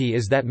difficulty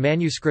is that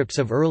manuscripts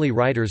of early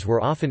writers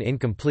were often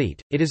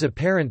incomplete. It is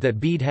apparent that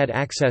Bede had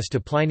access to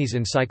Pliny's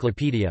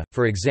Encyclopedia,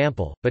 for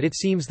example, but it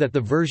seems that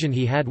the version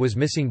he had was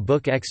missing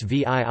Book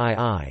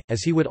XVII,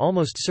 as he would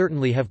almost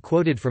certainly have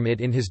quoted from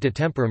it in his De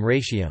Temporum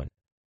Ratione.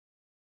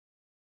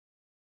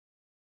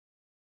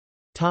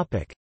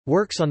 Topic: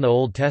 Works on the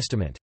Old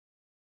Testament.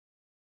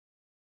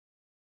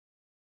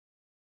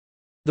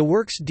 The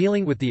works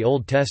dealing with the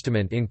Old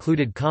Testament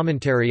included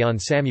commentary on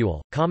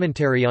Samuel,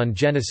 commentary on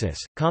Genesis,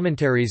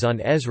 commentaries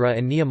on Ezra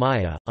and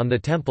Nehemiah, on the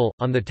Temple,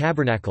 on the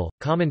Tabernacle,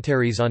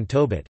 commentaries on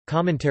Tobit,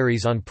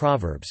 commentaries on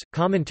Proverbs,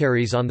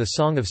 commentaries on the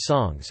Song of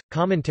Songs,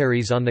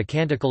 commentaries on the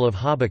Canticle of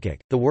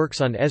Habakkuk. The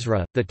works on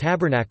Ezra, the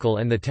Tabernacle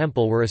and the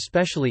Temple were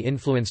especially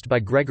influenced by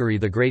Gregory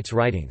the Great's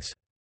writings.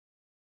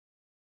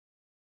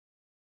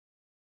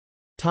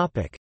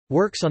 Topic: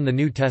 Works on the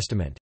New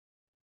Testament.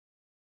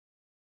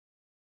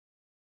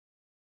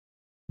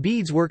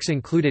 Bede's works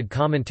included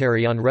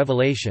commentary on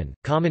Revelation,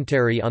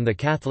 commentary on the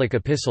Catholic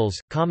epistles,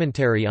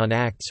 commentary on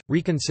Acts,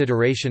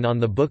 reconsideration on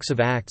the books of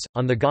Acts,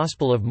 on the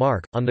Gospel of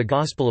Mark, on the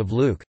Gospel of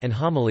Luke, and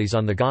homilies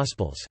on the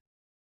Gospels.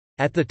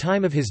 At the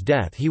time of his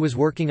death he was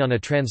working on a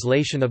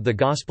translation of the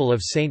Gospel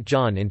of St.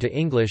 John into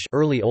English,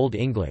 Early Old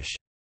English.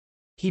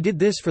 He did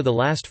this for the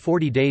last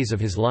 40 days of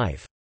his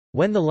life.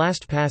 When the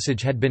last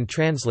passage had been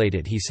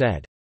translated he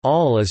said,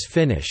 "All is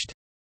finished."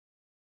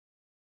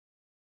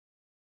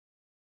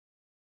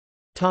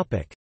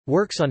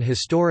 Works on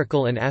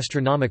historical and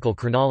astronomical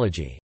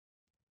chronology.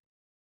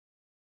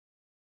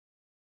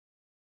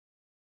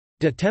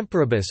 De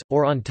Temporibus,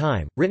 or On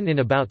Time, written in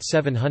about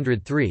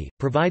 703,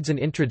 provides an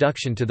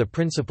introduction to the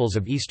principles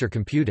of Easter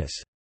Computus.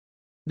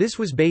 This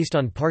was based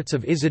on parts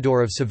of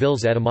Isidore of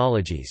Seville's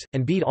etymologies,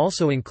 and Bede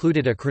also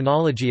included a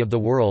chronology of the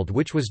world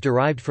which was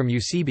derived from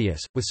Eusebius,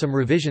 with some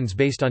revisions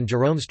based on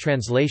Jerome's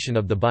translation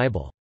of the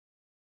Bible.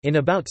 In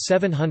about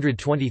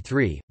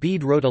 723,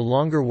 Bede wrote a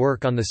longer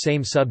work on the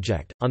same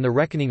subject, On the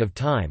Reckoning of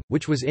Time,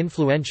 which was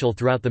influential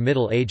throughout the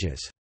Middle Ages.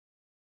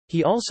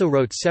 He also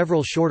wrote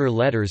several shorter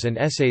letters and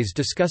essays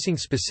discussing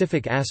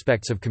specific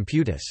aspects of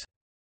computus.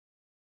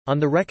 On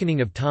the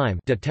Reckoning of Time,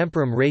 De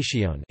Temporum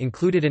Ratione,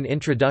 included an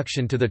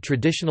introduction to the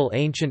traditional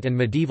ancient and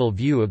medieval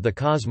view of the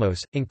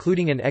cosmos,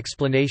 including an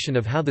explanation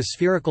of how the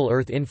spherical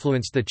Earth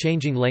influenced the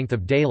changing length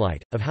of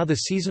daylight, of how the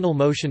seasonal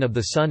motion of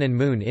the Sun and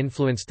Moon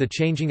influenced the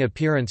changing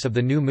appearance of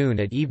the new moon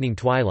at evening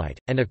twilight,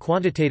 and a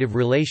quantitative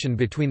relation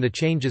between the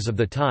changes of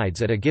the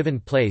tides at a given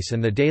place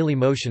and the daily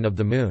motion of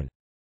the Moon.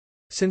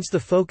 Since the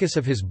focus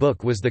of his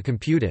book was the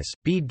computus,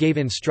 Bede gave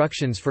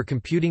instructions for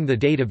computing the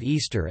date of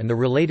Easter and the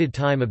related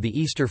time of the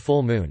Easter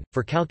full moon,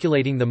 for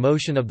calculating the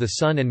motion of the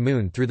Sun and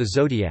Moon through the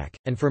zodiac,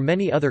 and for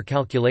many other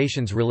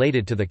calculations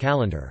related to the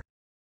calendar.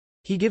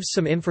 He gives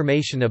some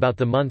information about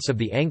the months of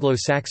the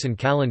Anglo-Saxon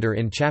calendar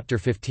in Chapter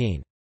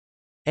 15.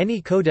 Any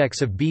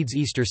codex of Bede's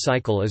Easter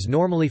cycle is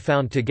normally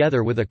found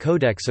together with a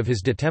codex of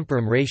his De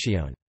Temporum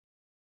Ratione.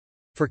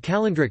 For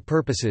calendric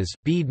purposes,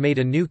 Bede made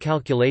a new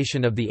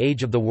calculation of the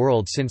age of the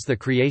world since the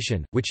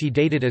creation, which he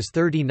dated as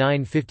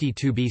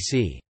 3952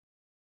 BC.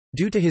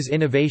 Due to his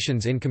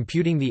innovations in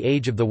computing the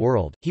age of the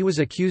world, he was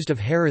accused of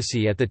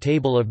heresy at the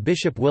table of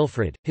Bishop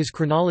Wilfrid, his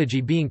chronology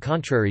being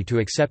contrary to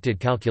accepted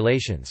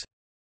calculations.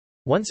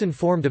 Once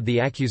informed of the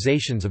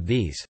accusations of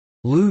these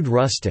lewd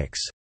rustics,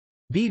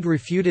 Bede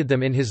refuted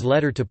them in his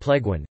letter to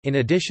Plegwin. In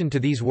addition to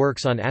these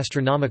works on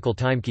astronomical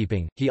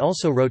timekeeping, he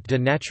also wrote De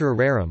Natura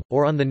Rerum,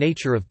 or On the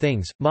Nature of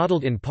Things,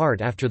 modelled in part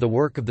after the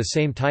work of the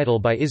same title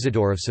by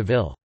Isidore of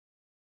Seville.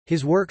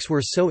 His works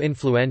were so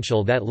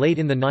influential that late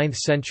in the 9th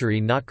century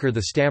Notker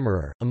the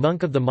Stammerer, a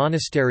monk of the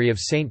monastery of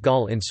St.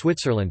 Gall in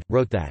Switzerland,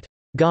 wrote that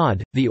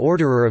God, the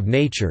orderer of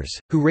natures,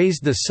 who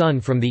raised the sun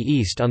from the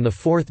east on the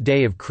 4th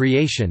day of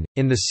creation,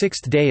 in the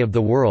 6th day of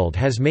the world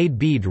has made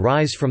Bede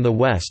rise from the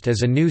west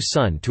as a new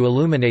sun to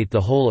illuminate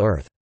the whole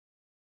earth.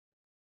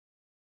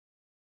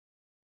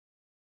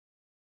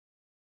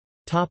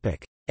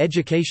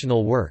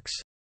 Educational works.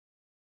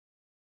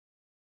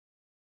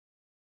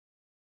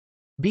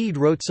 Bede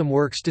wrote some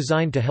works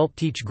designed to help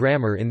teach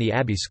grammar in the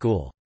Abbey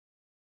School.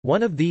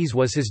 One of these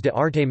was his De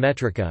Arte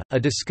Metrica, a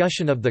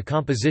discussion of the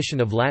composition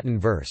of Latin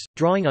verse,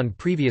 drawing on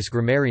previous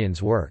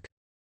grammarians' work.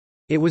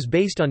 It was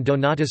based on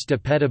Donatus de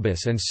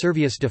Pedibus and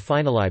Servius de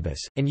Finalibus,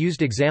 and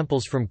used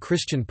examples from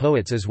Christian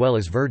poets as well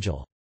as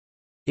Virgil.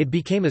 It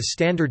became a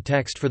standard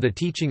text for the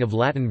teaching of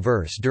Latin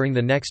verse during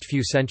the next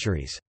few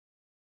centuries.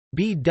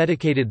 Bede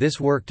dedicated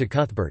this work to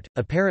Cuthbert,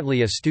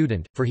 apparently a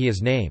student, for he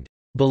is named,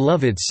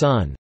 "beloved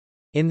son,"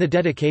 in the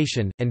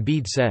dedication, and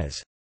Bede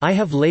says, "I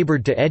have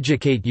labored to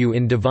educate you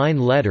in divine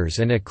letters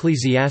and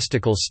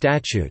ecclesiastical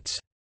statutes."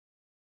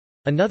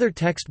 Another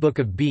textbook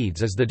of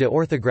Bede's is the De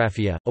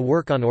Orthographia, a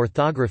work on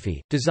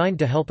orthography, designed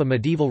to help a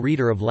medieval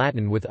reader of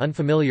Latin with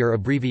unfamiliar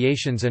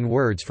abbreviations and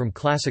words from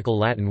classical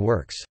Latin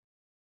works.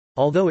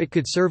 Although it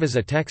could serve as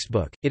a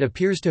textbook, it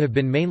appears to have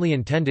been mainly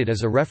intended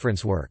as a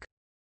reference work.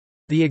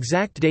 The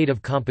exact date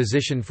of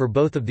composition for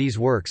both of these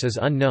works is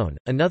unknown.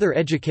 Another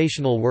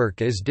educational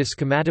work is De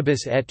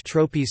Schematibus et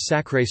Tropis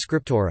Sacrae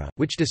Scriptura,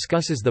 which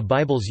discusses the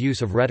Bible's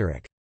use of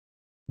rhetoric.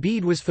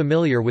 Bede was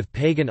familiar with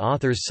pagan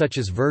authors such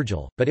as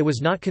Virgil, but it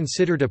was not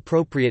considered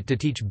appropriate to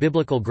teach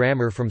biblical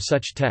grammar from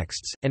such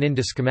texts, and in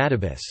De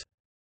Schematibus.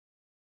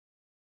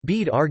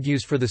 Bede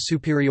argues for the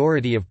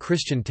superiority of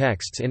Christian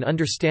texts in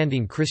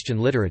understanding Christian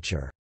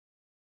literature.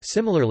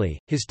 Similarly,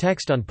 his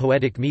text on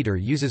poetic meter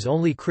uses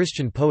only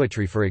Christian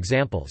poetry for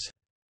examples.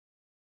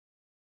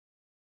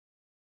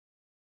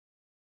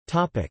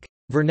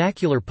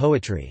 Vernacular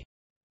poetry.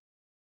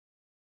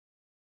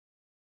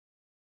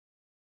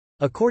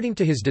 According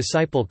to his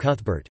disciple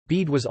Cuthbert,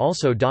 Bede was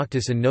also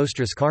doctus in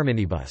nostris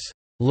carminibus,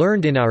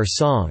 learned in our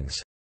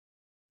songs.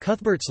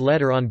 Cuthbert's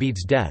letter on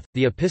Bede's death,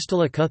 the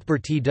Epistola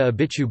Cuthberti de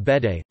Obitu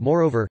Bede,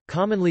 moreover,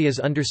 commonly is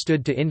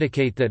understood to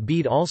indicate that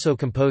Bede also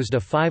composed a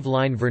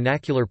 5-line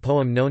vernacular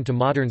poem known to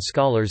modern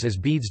scholars as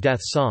Bede's Death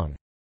Song.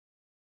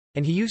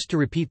 And he used to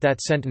repeat that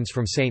sentence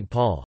from St.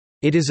 Paul,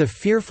 "It is a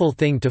fearful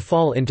thing to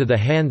fall into the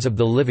hands of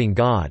the living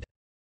God,"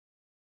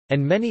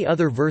 and many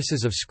other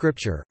verses of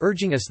Scripture,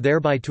 urging us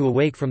thereby to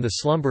awake from the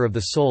slumber of the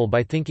soul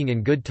by thinking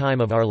in good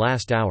time of our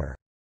last hour.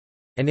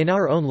 And in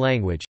our own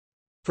language,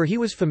 for he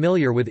was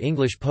familiar with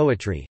English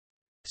poetry,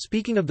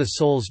 speaking of the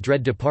soul's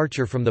dread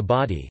departure from the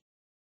body.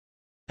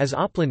 As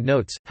Opland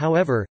notes,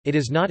 however, it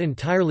is not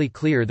entirely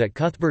clear that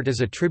Cuthbert is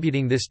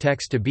attributing this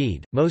text to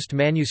Bede. Most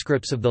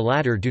manuscripts of the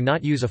latter do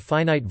not use a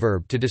finite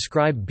verb to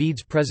describe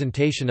Bede's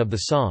presentation of the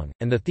song,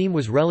 and the theme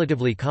was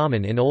relatively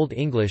common in Old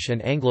English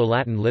and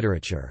Anglo-Latin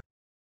literature.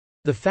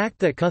 The fact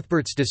that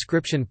Cuthbert's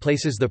description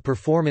places the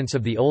performance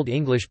of the Old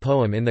English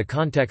poem in the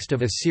context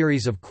of a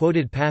series of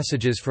quoted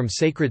passages from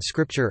sacred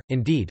scripture,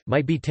 indeed,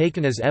 might be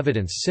taken as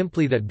evidence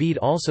simply that Bede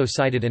also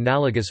cited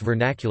analogous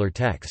vernacular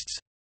texts.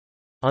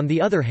 On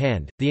the other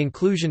hand, the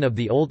inclusion of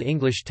the Old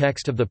English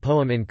text of the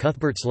poem in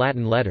Cuthbert's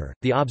Latin letter,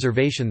 the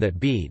observation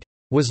that Bede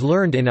was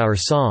learned in our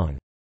song,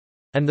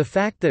 and the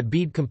fact that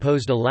Bede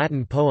composed a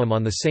Latin poem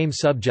on the same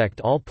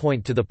subject all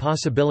point to the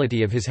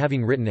possibility of his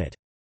having written it.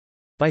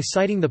 By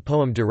citing the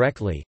poem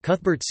directly,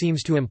 Cuthbert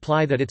seems to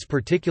imply that its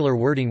particular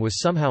wording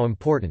was somehow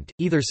important,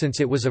 either since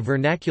it was a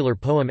vernacular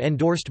poem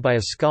endorsed by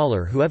a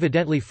scholar who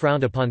evidently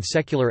frowned upon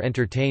secular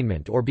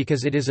entertainment, or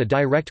because it is a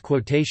direct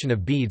quotation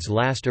of Bede's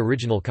last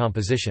original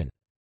composition.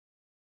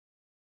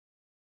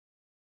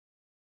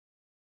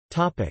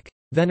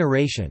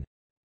 Veneration.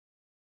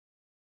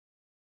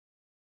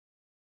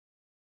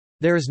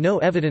 There is no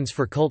evidence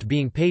for cult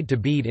being paid to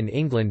Bede in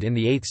England in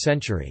the 8th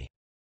century.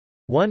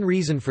 One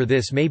reason for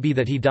this may be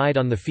that he died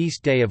on the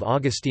feast day of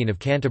Augustine of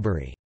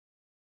Canterbury.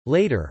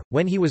 Later,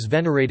 when he was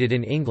venerated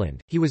in England,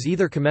 he was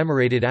either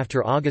commemorated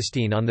after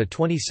Augustine on the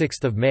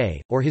 26th of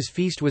May, or his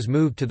feast was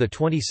moved to the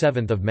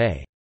 27th of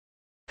May.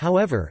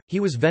 However, he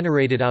was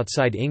venerated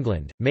outside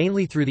England,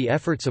 mainly through the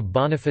efforts of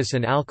Boniface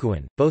and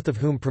Alcuin, both of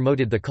whom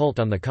promoted the cult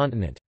on the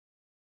continent.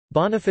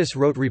 Boniface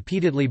wrote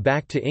repeatedly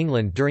back to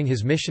England during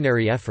his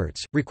missionary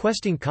efforts,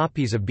 requesting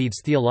copies of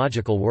Bede's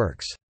theological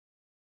works.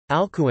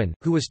 Alcuin,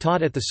 who was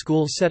taught at the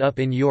school set up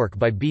in York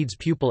by Bede's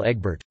pupil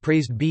Egbert,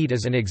 praised Bede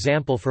as an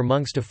example for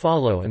monks to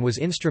follow and was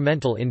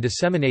instrumental in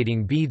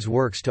disseminating Bede's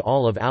works to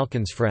all of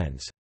Alcuin's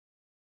friends.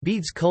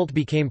 Bede's cult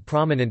became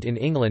prominent in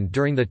England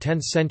during the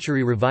 10th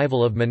century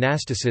revival of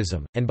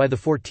monasticism, and by the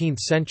 14th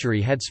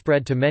century had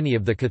spread to many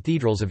of the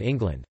cathedrals of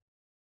England.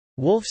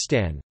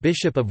 Wulfstan,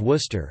 Bishop of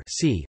Worcester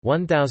c.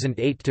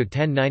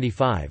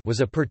 1008–1095 was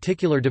a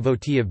particular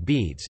devotee of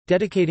Bede's,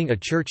 dedicating a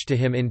church to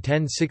him in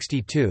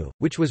 1062,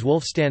 which was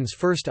Wulfstan's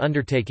first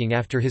undertaking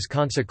after his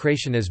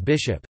consecration as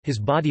bishop. His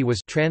body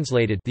was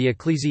translated, the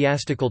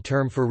ecclesiastical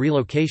term for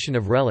relocation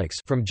of relics,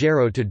 from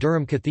Jarrow to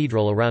Durham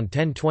Cathedral around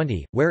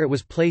 1020, where it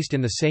was placed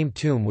in the same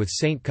tomb with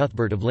St.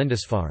 Cuthbert of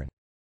Lindisfarne.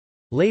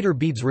 Later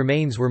Bede's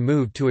remains were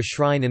moved to a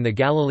shrine in the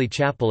Galilee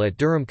Chapel at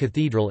Durham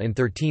Cathedral in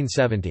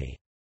 1370.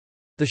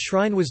 The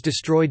shrine was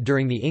destroyed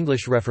during the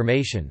English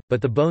Reformation,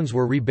 but the bones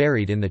were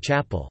reburied in the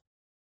chapel.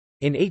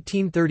 In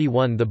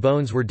 1831 the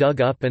bones were dug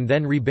up and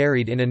then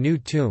reburied in a new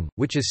tomb,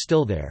 which is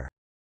still there.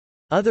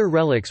 Other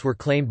relics were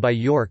claimed by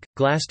York,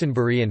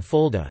 Glastonbury and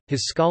Fulda.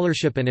 His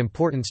scholarship and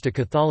importance to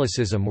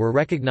Catholicism were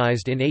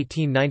recognized in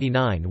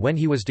 1899 when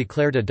he was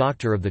declared a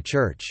Doctor of the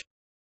Church.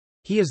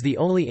 He is the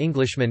only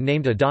Englishman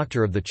named a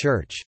Doctor of the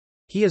Church.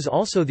 He is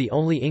also the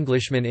only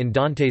Englishman in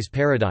Dante's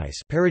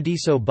Paradise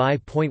Paradiso by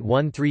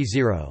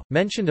 .130,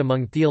 mentioned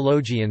among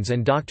theologians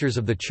and doctors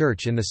of the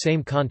Church in the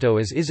same canto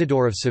as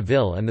Isidore of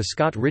Seville and the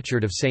Scot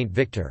Richard of St.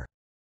 Victor.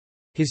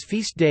 His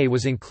feast day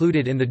was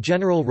included in the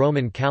general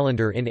Roman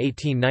calendar in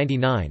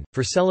 1899,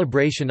 for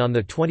celebration on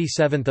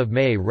 27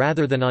 May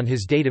rather than on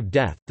his date of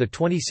death,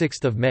 26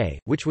 May,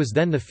 which was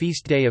then the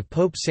feast day of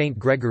Pope Saint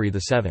Gregory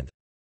VII.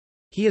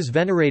 He is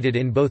venerated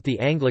in both the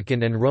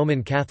Anglican and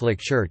Roman Catholic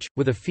Church,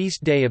 with a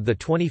feast day of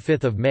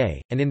 25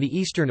 May, and in the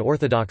Eastern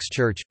Orthodox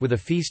Church, with a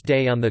feast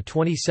day on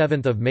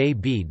 27 May.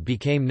 Bede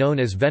became known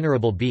as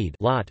Venerable Bede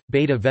Lat.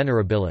 Bede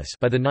Venerabilis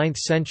by the 9th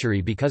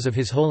century because of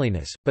his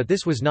holiness, but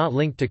this was not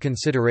linked to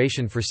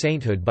consideration for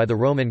sainthood by the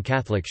Roman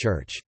Catholic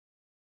Church.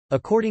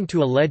 According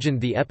to a legend,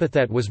 the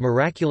epithet was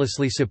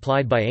miraculously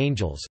supplied by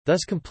angels,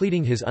 thus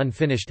completing his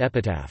unfinished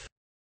epitaph.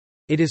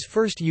 It is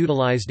first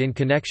utilized in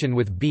connection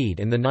with Bede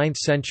in the 9th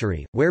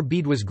century, where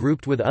Bede was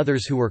grouped with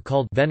others who were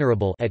called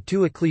venerable at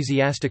two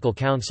ecclesiastical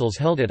councils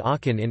held at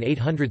Aachen in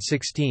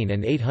 816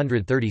 and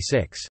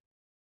 836.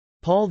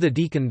 Paul the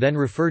Deacon then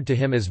referred to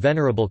him as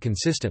venerable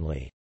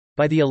consistently.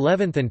 By the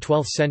 11th and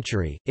 12th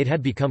century, it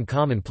had become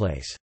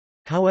commonplace.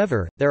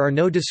 However, there are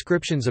no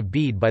descriptions of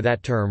Bede by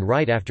that term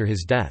right after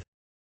his death.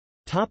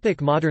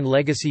 Modern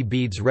legacy.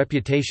 Bede's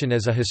reputation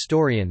as a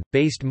historian,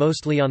 based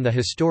mostly on the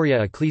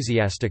Historia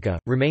Ecclesiastica,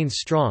 remains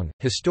strong.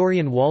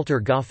 Historian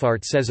Walter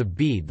Goffart says of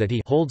Bede that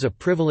he holds a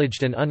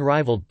privileged and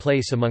unrivaled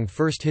place among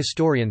first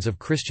historians of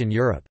Christian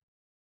Europe.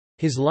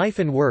 His life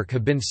and work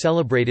have been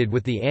celebrated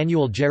with the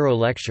annual Jarrow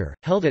Lecture,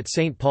 held at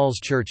St. Paul's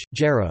Church,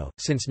 Jarrow,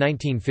 since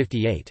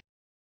 1958.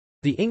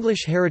 The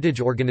English Heritage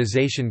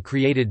Organisation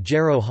created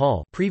Jarrow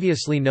Hall,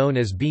 previously known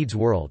as Bede's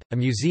World, a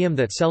museum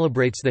that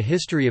celebrates the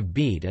history of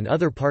Bede and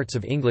other parts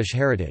of English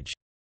heritage.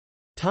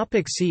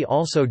 See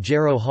also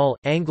Jarrow Hall,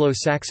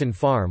 Anglo-Saxon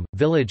Farm,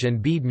 Village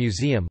and Bede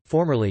Museum,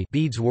 formerly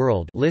Bede's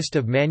World. List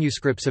of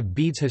manuscripts of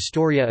Bede's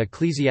Historia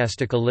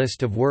Ecclesiastica.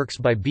 List of works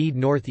by Bede.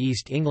 North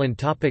East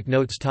England.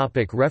 Notes.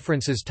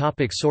 References.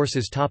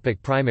 Sources.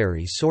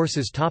 Primary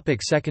sources.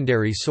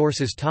 Secondary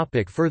sources.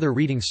 Further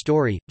reading.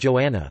 Story,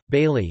 Joanna,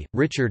 Bailey,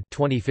 Richard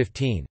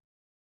 2015.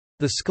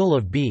 The Skull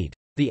of Bede.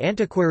 The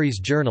Antiquaries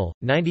Journal,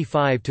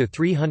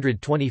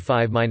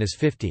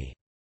 95-325-50.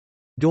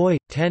 doi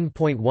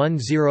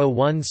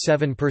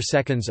 10.1017 per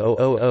seconds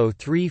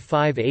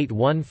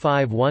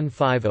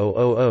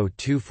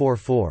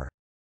 00035815150000244.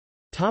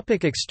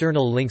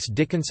 External links.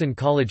 Dickinson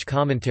College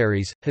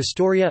Commentaries,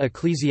 Historia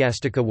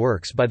Ecclesiastica.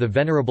 Works by the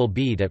Venerable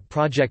Bede at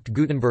Project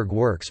Gutenberg.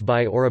 Works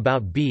by or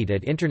about Bede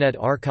at Internet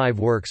Archive.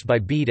 Works by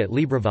Bede at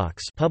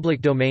LibriVox.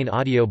 Public domain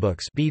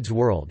audiobooks. Bede's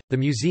World, The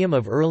Museum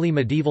of Early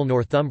Medieval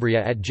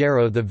Northumbria at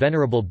Jarrow. The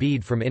Venerable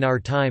Bede from In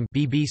Our Time.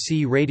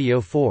 BBC Radio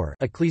 4.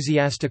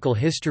 Ecclesiastical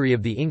History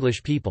of the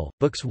English People,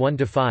 Books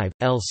 1–5,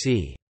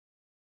 L.C.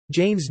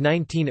 James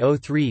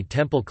 1903.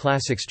 Temple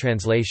Classics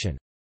translation.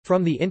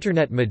 From the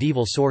Internet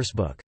Medieval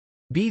Sourcebook.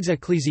 Bede's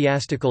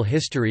Ecclesiastical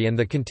History and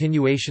the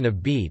Continuation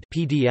of Bede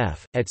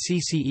PDF, at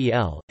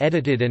CCEL,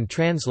 edited and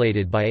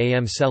translated by A.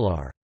 M.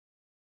 Cellar.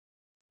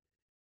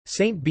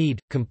 Saint Bede,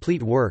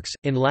 Complete Works,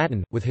 in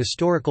Latin, with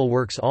historical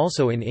works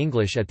also in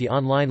English at the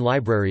Online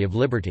Library of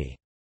Liberty.